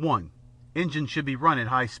 1. Engine should be run at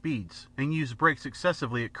high speeds and use brakes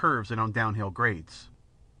excessively at curves and on downhill grades.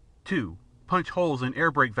 2. Punch holes in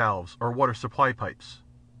air brake valves or water supply pipes.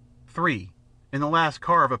 3. In the last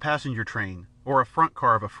car of a passenger train or a front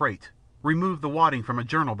car of a freight, remove the wadding from a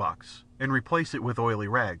journal box and replace it with oily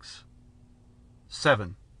rags.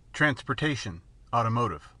 7. Transportation,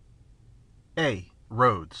 automotive. A.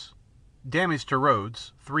 Roads. Damage to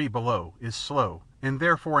roads, 3 below, is slow and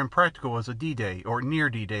therefore impractical as a D-Day or near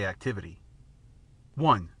D-Day activity.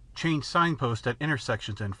 1. Change signposts at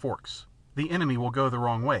intersections and forks. The enemy will go the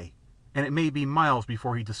wrong way, and it may be miles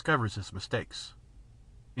before he discovers his mistakes.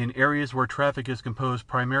 In areas where traffic is composed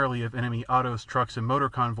primarily of enemy autos, trucks, and motor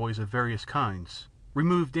convoys of various kinds,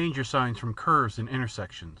 remove danger signs from curves and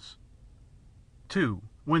intersections. 2.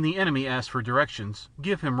 When the enemy asks for directions,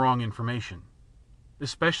 give him wrong information.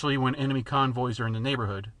 Especially when enemy convoys are in the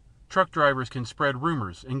neighborhood, truck drivers can spread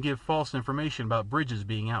rumors and give false information about bridges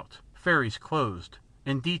being out, ferries closed,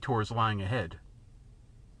 and detours lying ahead.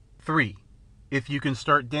 3. If you can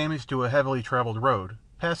start damage to a heavily traveled road,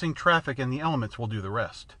 passing traffic and the elements will do the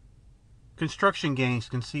rest. Construction gangs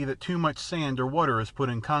can see that too much sand or water is put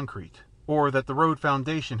in concrete, or that the road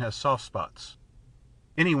foundation has soft spots.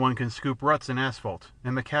 Anyone can scoop ruts in asphalt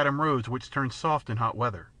and macadam roads which turn soft in hot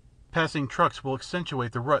weather. Passing trucks will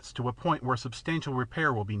accentuate the ruts to a point where substantial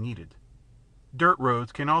repair will be needed. Dirt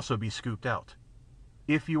roads can also be scooped out.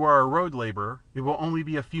 If you are a road laborer, it will only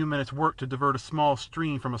be a few minutes' work to divert a small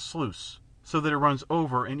stream from a sluice so that it runs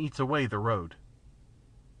over and eats away the road.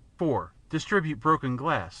 4. Distribute broken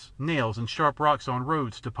glass, nails, and sharp rocks on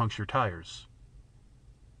roads to puncture tires.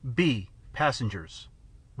 B. Passengers.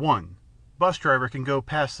 1. Bus driver can go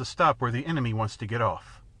past the stop where the enemy wants to get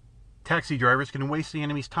off. Taxi drivers can waste the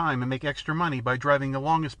enemy's time and make extra money by driving the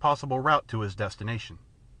longest possible route to his destination.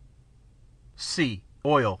 C.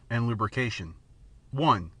 Oil and lubrication.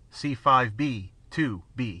 1. C5B,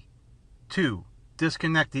 2B. 2.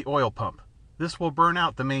 Disconnect the oil pump. This will burn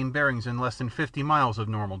out the main bearings in less than 50 miles of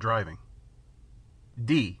normal driving.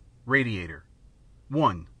 D. Radiator.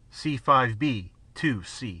 1. C5B,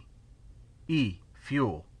 2C. E.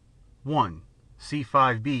 Fuel. 1.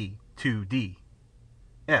 C5B, 2D.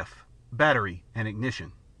 F. Battery and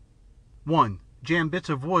ignition. 1. Jam bits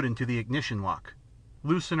of wood into the ignition lock.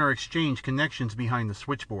 Loosen or exchange connections behind the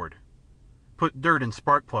switchboard. Put dirt in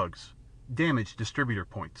spark plugs. Damage distributor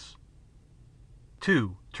points.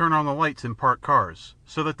 2. Turn on the lights in parked cars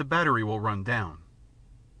so that the battery will run down.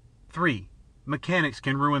 3. Mechanics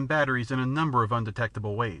can ruin batteries in a number of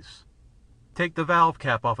undetectable ways. Take the valve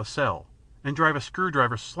cap off a cell and drive a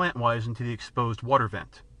screwdriver slantwise into the exposed water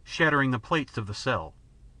vent, shattering the plates of the cell.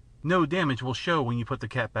 No damage will show when you put the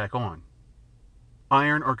cap back on.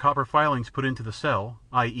 Iron or copper filings put into the cell,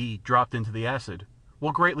 i.e. dropped into the acid,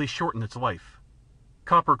 will greatly shorten its life.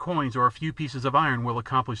 Copper coins or a few pieces of iron will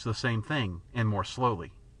accomplish the same thing, and more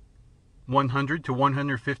slowly. 100 to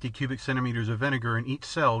 150 cubic centimeters of vinegar in each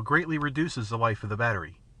cell greatly reduces the life of the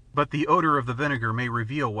battery, but the odor of the vinegar may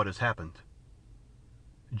reveal what has happened.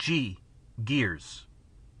 G. Gears.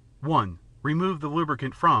 1. Remove the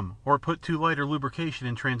lubricant from or put too light lubrication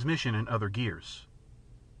in transmission and other gears.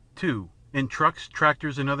 2. In trucks,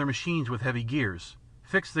 tractors, and other machines with heavy gears,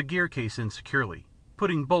 fix the gear case in securely,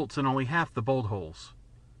 putting bolts in only half the bolt holes.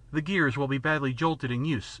 The gears will be badly jolted in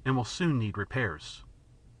use and will soon need repairs.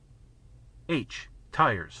 H.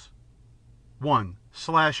 Tires. 1.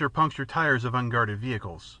 Slash or puncture tires of unguarded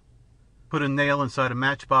vehicles. Put a nail inside a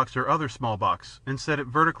matchbox or other small box and set it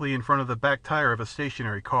vertically in front of the back tire of a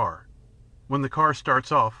stationary car. When the car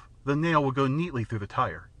starts off, the nail will go neatly through the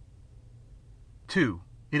tire. 2.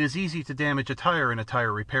 It is easy to damage a tire in a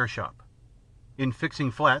tire repair shop. In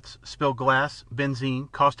fixing flats, spill glass,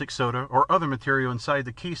 benzene, caustic soda, or other material inside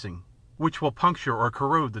the casing, which will puncture or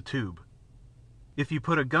corrode the tube. If you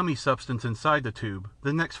put a gummy substance inside the tube,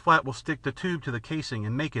 the next flat will stick the tube to the casing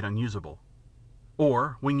and make it unusable.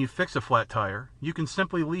 Or, when you fix a flat tire, you can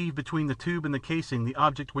simply leave between the tube and the casing the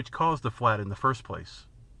object which caused the flat in the first place.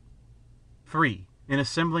 3. In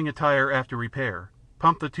assembling a tire after repair,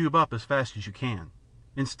 pump the tube up as fast as you can.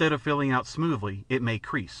 Instead of filling out smoothly, it may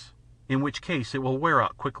crease, in which case it will wear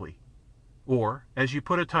out quickly. Or, as you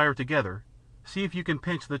put a tire together, see if you can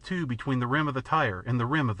pinch the tube between the rim of the tire and the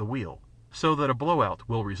rim of the wheel, so that a blowout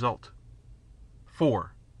will result.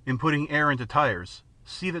 4. In putting air into tires,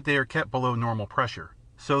 see that they are kept below normal pressure,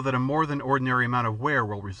 so that a more than ordinary amount of wear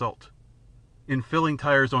will result. In filling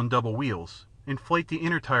tires on double wheels, inflate the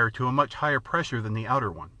inner tire to a much higher pressure than the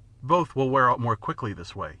outer one. Both will wear out more quickly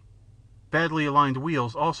this way. Badly aligned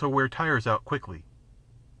wheels also wear tires out quickly.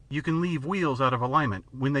 You can leave wheels out of alignment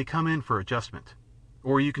when they come in for adjustment,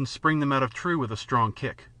 or you can spring them out of true with a strong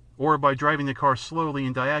kick, or by driving the car slowly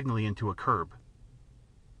and diagonally into a curb.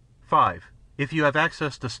 5. If you have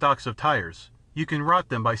access to stocks of tires, you can rot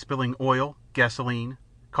them by spilling oil, gasoline,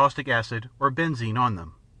 caustic acid, or benzene on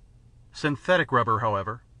them. Synthetic rubber,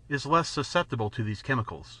 however, is less susceptible to these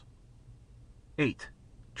chemicals. 8.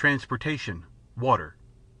 Transportation, water.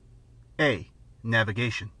 A.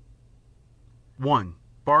 Navigation. 1.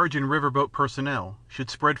 Barge and riverboat personnel should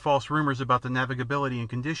spread false rumors about the navigability and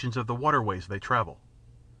conditions of the waterways they travel.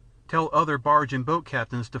 Tell other barge and boat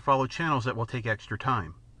captains to follow channels that will take extra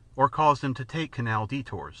time, or cause them to take canal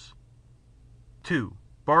detours. 2.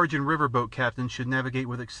 Barge and riverboat captains should navigate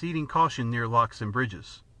with exceeding caution near locks and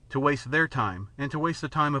bridges, to waste their time and to waste the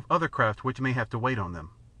time of other craft which may have to wait on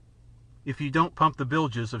them. If you don't pump the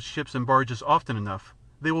bilges of ships and barges often enough,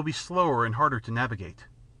 they will be slower and harder to navigate.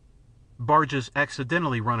 Barges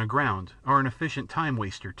accidentally run aground are an efficient time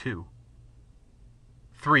waster too.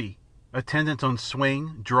 3. Attendants on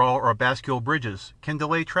swing, draw, or bascule bridges can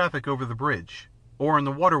delay traffic over the bridge or in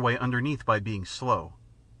the waterway underneath by being slow.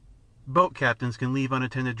 Boat captains can leave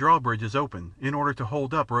unattended drawbridges open in order to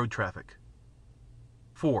hold up road traffic.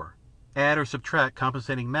 4. Add or subtract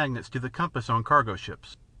compensating magnets to the compass on cargo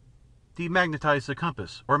ships. Demagnetize the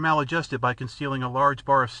compass or maladjust it by concealing a large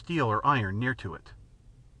bar of steel or iron near to it.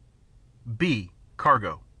 B.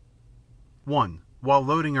 Cargo. 1. While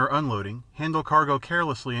loading or unloading, handle cargo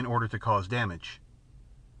carelessly in order to cause damage.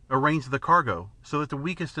 Arrange the cargo so that the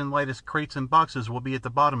weakest and lightest crates and boxes will be at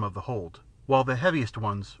the bottom of the hold, while the heaviest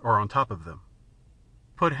ones are on top of them.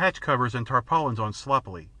 Put hatch covers and tarpaulins on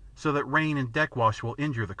sloppily, so that rain and deck wash will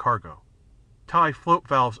injure the cargo. Tie float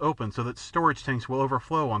valves open so that storage tanks will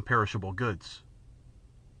overflow on perishable goods.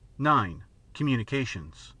 9.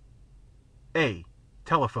 Communications. A.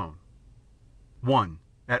 Telephone. 1.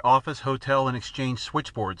 At office, hotel, and exchange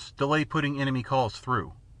switchboards, delay putting enemy calls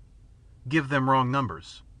through. Give them wrong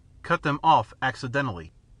numbers. Cut them off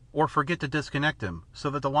accidentally, or forget to disconnect them so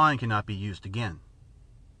that the line cannot be used again.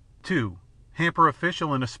 2. Hamper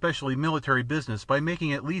official and especially military business by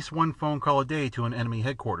making at least one phone call a day to an enemy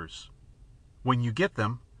headquarters. When you get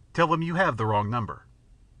them, tell them you have the wrong number.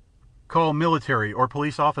 Call military or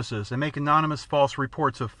police offices and make anonymous false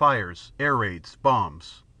reports of fires, air raids,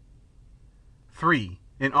 bombs. 3.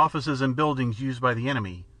 In offices and buildings used by the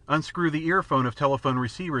enemy, unscrew the earphone of telephone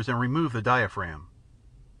receivers and remove the diaphragm.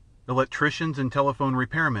 Electricians and telephone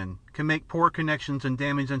repairmen can make poor connections and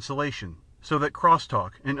damage insulation, so that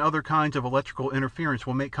crosstalk and other kinds of electrical interference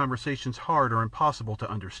will make conversations hard or impossible to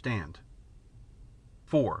understand.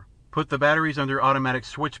 4. Put the batteries under automatic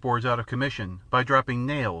switchboards out of commission by dropping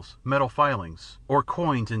nails, metal filings, or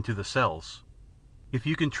coins into the cells. If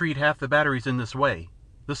you can treat half the batteries in this way,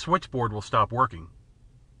 the switchboard will stop working.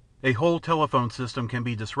 A whole telephone system can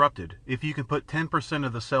be disrupted if you can put 10%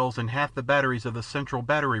 of the cells and half the batteries of the central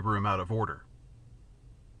battery room out of order.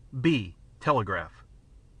 B. Telegraph.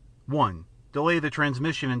 1. Delay the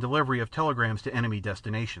transmission and delivery of telegrams to enemy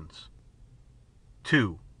destinations.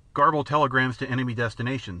 2. Garble telegrams to enemy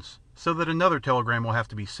destinations so that another telegram will have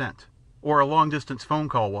to be sent, or a long-distance phone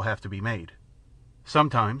call will have to be made.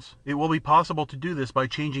 Sometimes it will be possible to do this by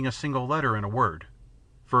changing a single letter in a word.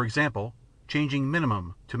 For example, changing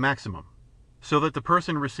minimum to maximum, so that the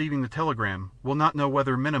person receiving the telegram will not know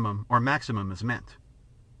whether minimum or maximum is meant.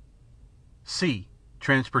 C.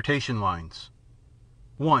 Transportation lines.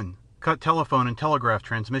 1. Cut telephone and telegraph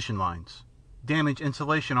transmission lines. Damage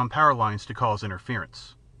insulation on power lines to cause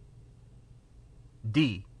interference.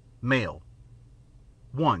 D. Mail.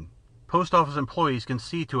 1. Post office employees can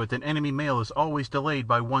see to it that enemy mail is always delayed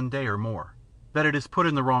by 1 day or more, that it is put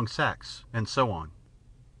in the wrong sacks, and so on.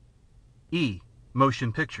 E.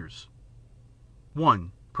 Motion pictures.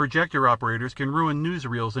 1. Projector operators can ruin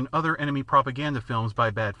newsreels and other enemy propaganda films by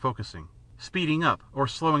bad focusing, speeding up or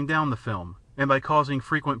slowing down the film, and by causing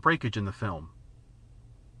frequent breakage in the film.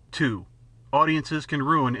 2. Audiences can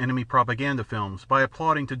ruin enemy propaganda films by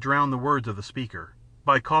applauding to drown the words of the speaker,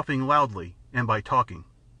 by coughing loudly, and by talking.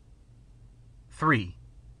 3.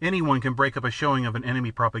 Anyone can break up a showing of an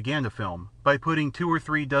enemy propaganda film by putting 2 or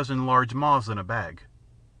 3 dozen large moths in a bag.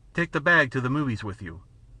 Take the bag to the movies with you.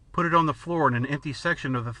 Put it on the floor in an empty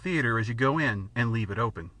section of the theater as you go in and leave it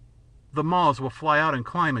open. The moths will fly out and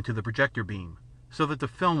climb into the projector beam, so that the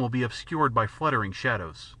film will be obscured by fluttering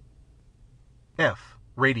shadows. F.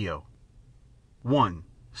 Radio. 1.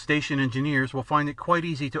 Station engineers will find it quite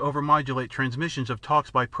easy to overmodulate transmissions of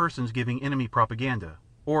talks by persons giving enemy propaganda,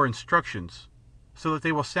 or instructions, so that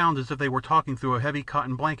they will sound as if they were talking through a heavy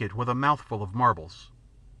cotton blanket with a mouthful of marbles.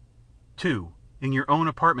 2. In your own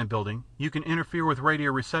apartment building, you can interfere with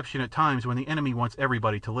radio reception at times when the enemy wants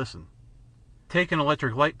everybody to listen. Take an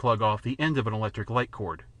electric light plug off the end of an electric light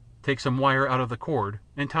cord. Take some wire out of the cord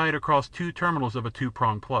and tie it across 2 terminals of a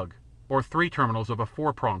 2-prong plug, or 3 terminals of a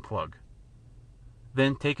 4-prong plug.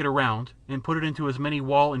 Then take it around and put it into as many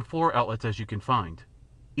wall and floor outlets as you can find.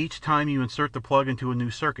 Each time you insert the plug into a new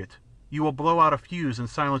circuit, you will blow out a fuse and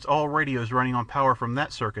silence all radios running on power from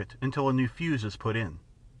that circuit until a new fuse is put in.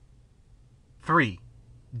 3.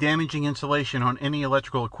 Damaging insulation on any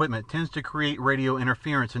electrical equipment tends to create radio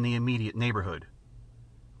interference in the immediate neighborhood,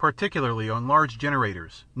 particularly on large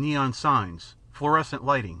generators, neon signs, fluorescent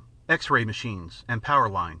lighting, X-ray machines, and power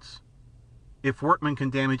lines. If workmen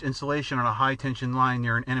can damage insulation on a high-tension line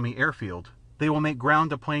near an enemy airfield, they will make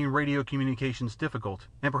ground-to-plane radio communications difficult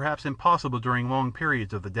and perhaps impossible during long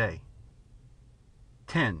periods of the day.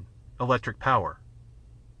 10. Electric power.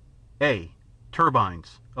 A.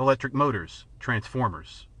 Turbines, electric motors,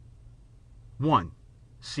 transformers. 1.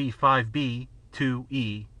 See 5b,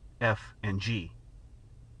 2e, f, and g.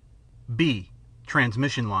 B.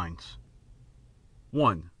 Transmission lines.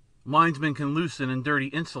 1. Linesmen can loosen and dirty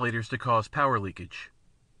insulators to cause power leakage.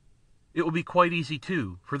 It will be quite easy,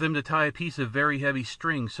 too, for them to tie a piece of very heavy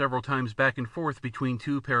string several times back and forth between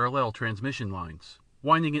two parallel transmission lines,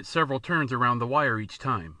 winding it several turns around the wire each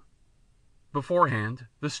time. Beforehand,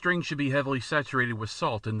 the string should be heavily saturated with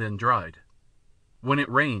salt and then dried. When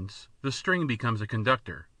it rains, the string becomes a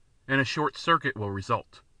conductor, and a short circuit will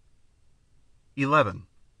result. 11.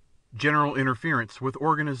 General interference with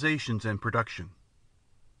organizations and production.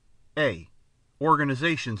 A.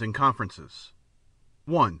 Organizations and conferences.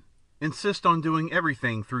 1. Insist on doing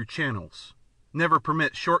everything through channels. Never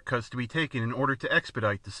permit shortcuts to be taken in order to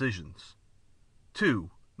expedite decisions.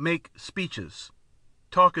 2. Make speeches.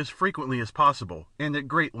 Talk as frequently as possible and at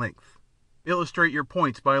great length. Illustrate your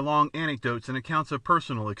points by long anecdotes and accounts of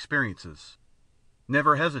personal experiences.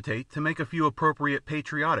 Never hesitate to make a few appropriate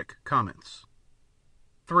patriotic comments.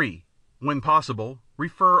 3. When possible,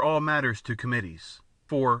 refer all matters to committees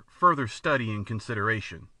for further study and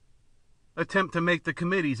consideration. Attempt to make the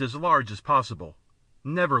committees as large as possible,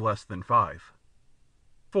 never less than 5.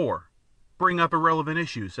 4. Bring up irrelevant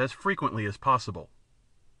issues as frequently as possible.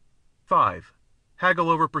 5. Haggle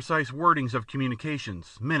over precise wordings of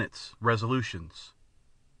communications, minutes, resolutions.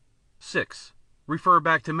 6. Refer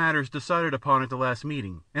back to matters decided upon at the last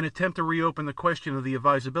meeting and attempt to reopen the question of the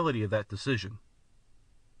advisability of that decision.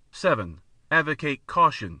 7. Advocate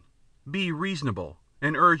caution. Be reasonable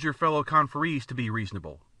and urge your fellow conferees to be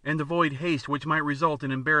reasonable, and avoid haste which might result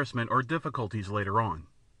in embarrassment or difficulties later on.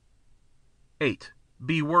 8.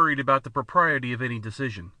 Be worried about the propriety of any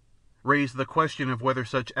decision. Raise the question of whether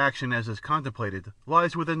such action as is contemplated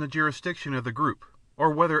lies within the jurisdiction of the group, or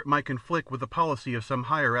whether it might conflict with the policy of some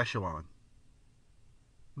higher echelon.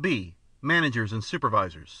 B. Managers and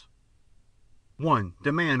supervisors. 1.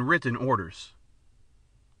 Demand written orders.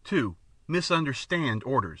 2. Misunderstand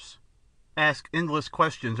orders. Ask endless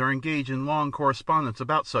questions or engage in long correspondence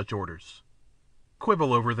about such orders.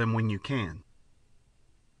 Quibble over them when you can.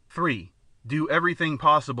 3. Do everything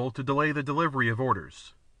possible to delay the delivery of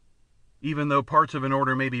orders. Even though parts of an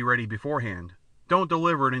order may be ready beforehand, don't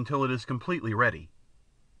deliver it until it is completely ready.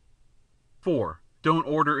 4. Don't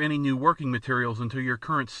order any new working materials until your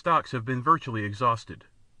current stocks have been virtually exhausted,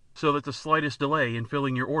 so that the slightest delay in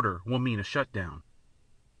filling your order will mean a shutdown.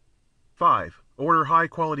 5. Order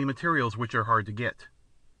high-quality materials which are hard to get.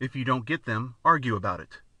 If you don't get them, argue about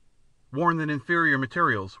it. Warn that inferior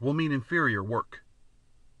materials will mean inferior work.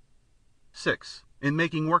 6. In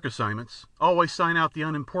making work assignments, always sign out the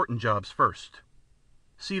unimportant jobs first.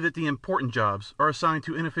 See that the important jobs are assigned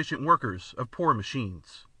to inefficient workers of poor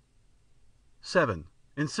machines. 7.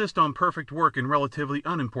 Insist on perfect work in relatively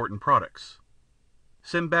unimportant products.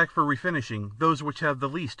 Send back for refinishing those which have the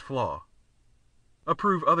least flaw.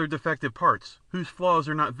 Approve other defective parts whose flaws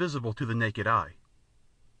are not visible to the naked eye.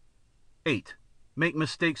 8. Make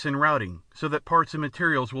mistakes in routing so that parts and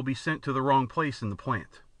materials will be sent to the wrong place in the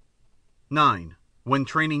plant. 9. When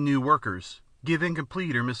training new workers, give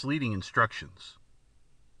incomplete or misleading instructions.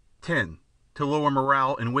 10. To lower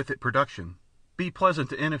morale and with it production, be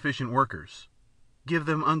pleasant to inefficient workers. Give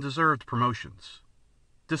them undeserved promotions.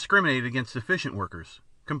 Discriminate against efficient workers.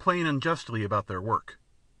 Complain unjustly about their work.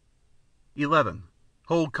 11.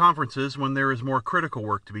 Hold conferences when there is more critical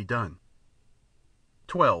work to be done.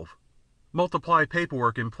 12. Multiply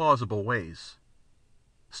paperwork in plausible ways.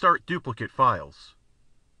 Start duplicate files.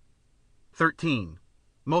 13.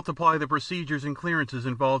 Multiply the procedures and clearances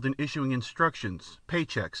involved in issuing instructions,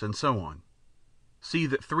 paychecks, and so on. See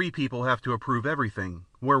that 3 people have to approve everything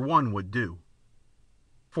where 1 would do.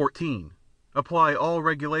 14. Apply all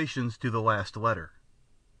regulations to the last letter.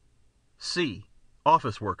 C.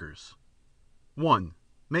 Office workers. 1.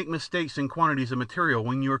 Make mistakes in quantities of material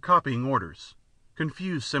when you are copying orders.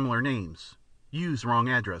 Confuse similar names. Use wrong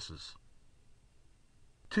addresses.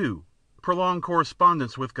 2. Prolong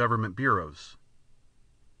correspondence with government bureaus.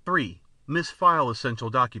 3. Misfile essential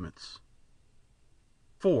documents.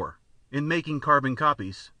 4. In making carbon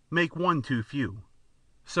copies, make 1 too few,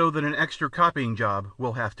 so that an extra copying job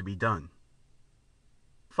will have to be done.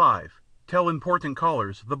 5. Tell important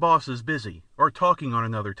callers the boss is busy or talking on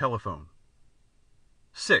another telephone.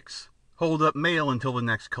 6. Hold up mail until the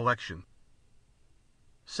next collection.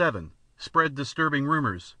 7. Spread disturbing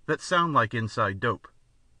rumors that sound like inside dope.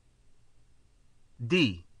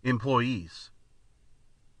 D. Employees.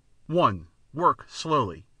 1. Work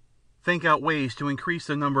slowly. Think out ways to increase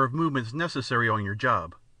the number of movements necessary on your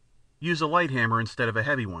job. Use a light hammer instead of a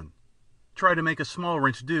heavy one. Try to make a small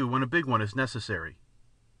wrench do when a big one is necessary.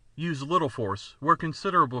 Use little force where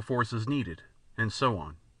considerable force is needed, and so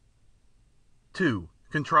on. 2.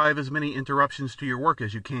 Contrive as many interruptions to your work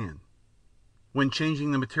as you can. When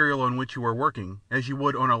changing the material on which you are working, as you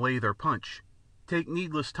would on a lathe or punch, take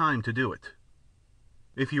needless time to do it.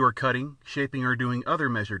 If you are cutting, shaping, or doing other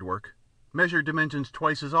measured work, measure dimensions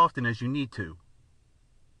twice as often as you need to.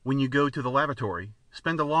 When you go to the lavatory,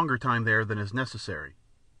 spend a longer time there than is necessary.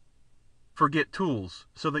 Forget tools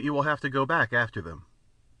so that you will have to go back after them.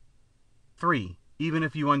 3. Even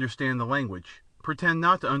if you understand the language, pretend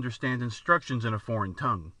not to understand instructions in a foreign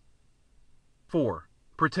tongue. 4.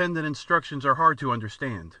 Pretend that instructions are hard to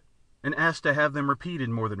understand, and ask to have them repeated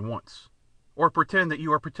more than once. Or pretend that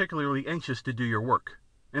you are particularly anxious to do your work,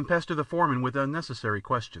 and pester the foreman with unnecessary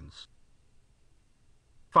questions.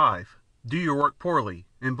 5. Do your work poorly,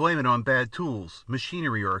 and blame it on bad tools,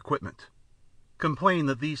 machinery, or equipment. Complain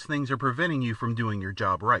that these things are preventing you from doing your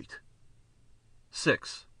job right.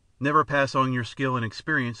 6. Never pass on your skill and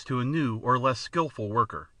experience to a new or less skillful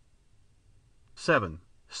worker. 7.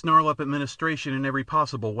 Snarl up administration in every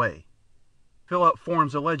possible way. Fill out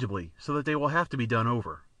forms illegibly so that they will have to be done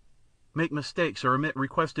over. Make mistakes or omit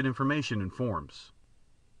requested information in forms.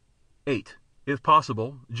 8. If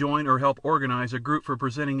possible, join or help organize a group for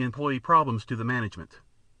presenting employee problems to the management.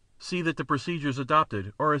 See that the procedures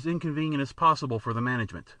adopted are as inconvenient as possible for the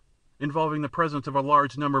management, involving the presence of a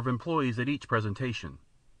large number of employees at each presentation,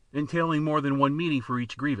 entailing more than one meeting for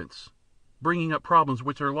each grievance, bringing up problems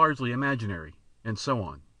which are largely imaginary, and so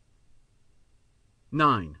on.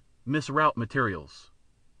 9. Misroute materials.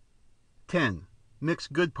 10. Mix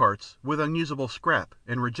good parts with unusable scrap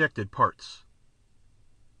and rejected parts.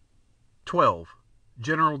 12.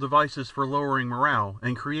 General devices for lowering morale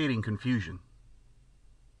and creating confusion.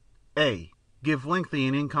 A. Give lengthy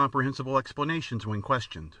and incomprehensible explanations when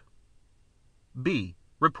questioned. B.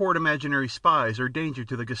 Report imaginary spies or danger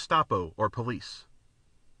to the Gestapo or police.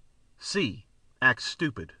 C. Act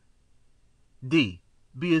stupid. D.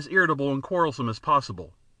 Be as irritable and quarrelsome as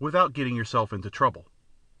possible, without getting yourself into trouble.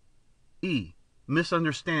 E.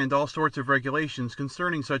 Misunderstand all sorts of regulations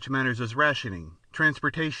concerning such matters as rationing,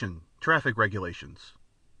 transportation, traffic regulations.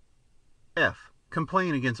 F.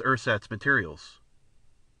 Complain against ersatz materials.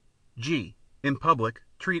 G. In public,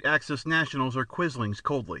 treat Axis nationals or quislings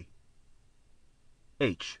coldly.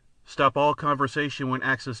 H. Stop all conversation when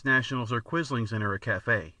Axis nationals or quislings enter a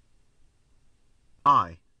cafe.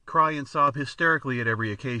 I. Cry and sob hysterically at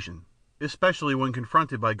every occasion, especially when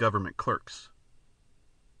confronted by government clerks.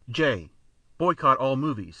 J. Boycott all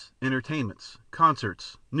movies, entertainments,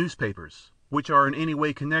 concerts, newspapers, which are in any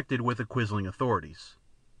way connected with the quizzling authorities.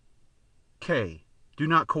 K. Do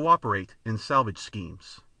not cooperate in salvage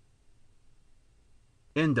schemes.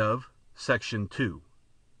 End of Section 2.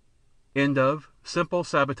 End of Simple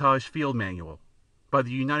Sabotage Field Manual by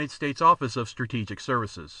the United States Office of Strategic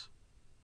Services.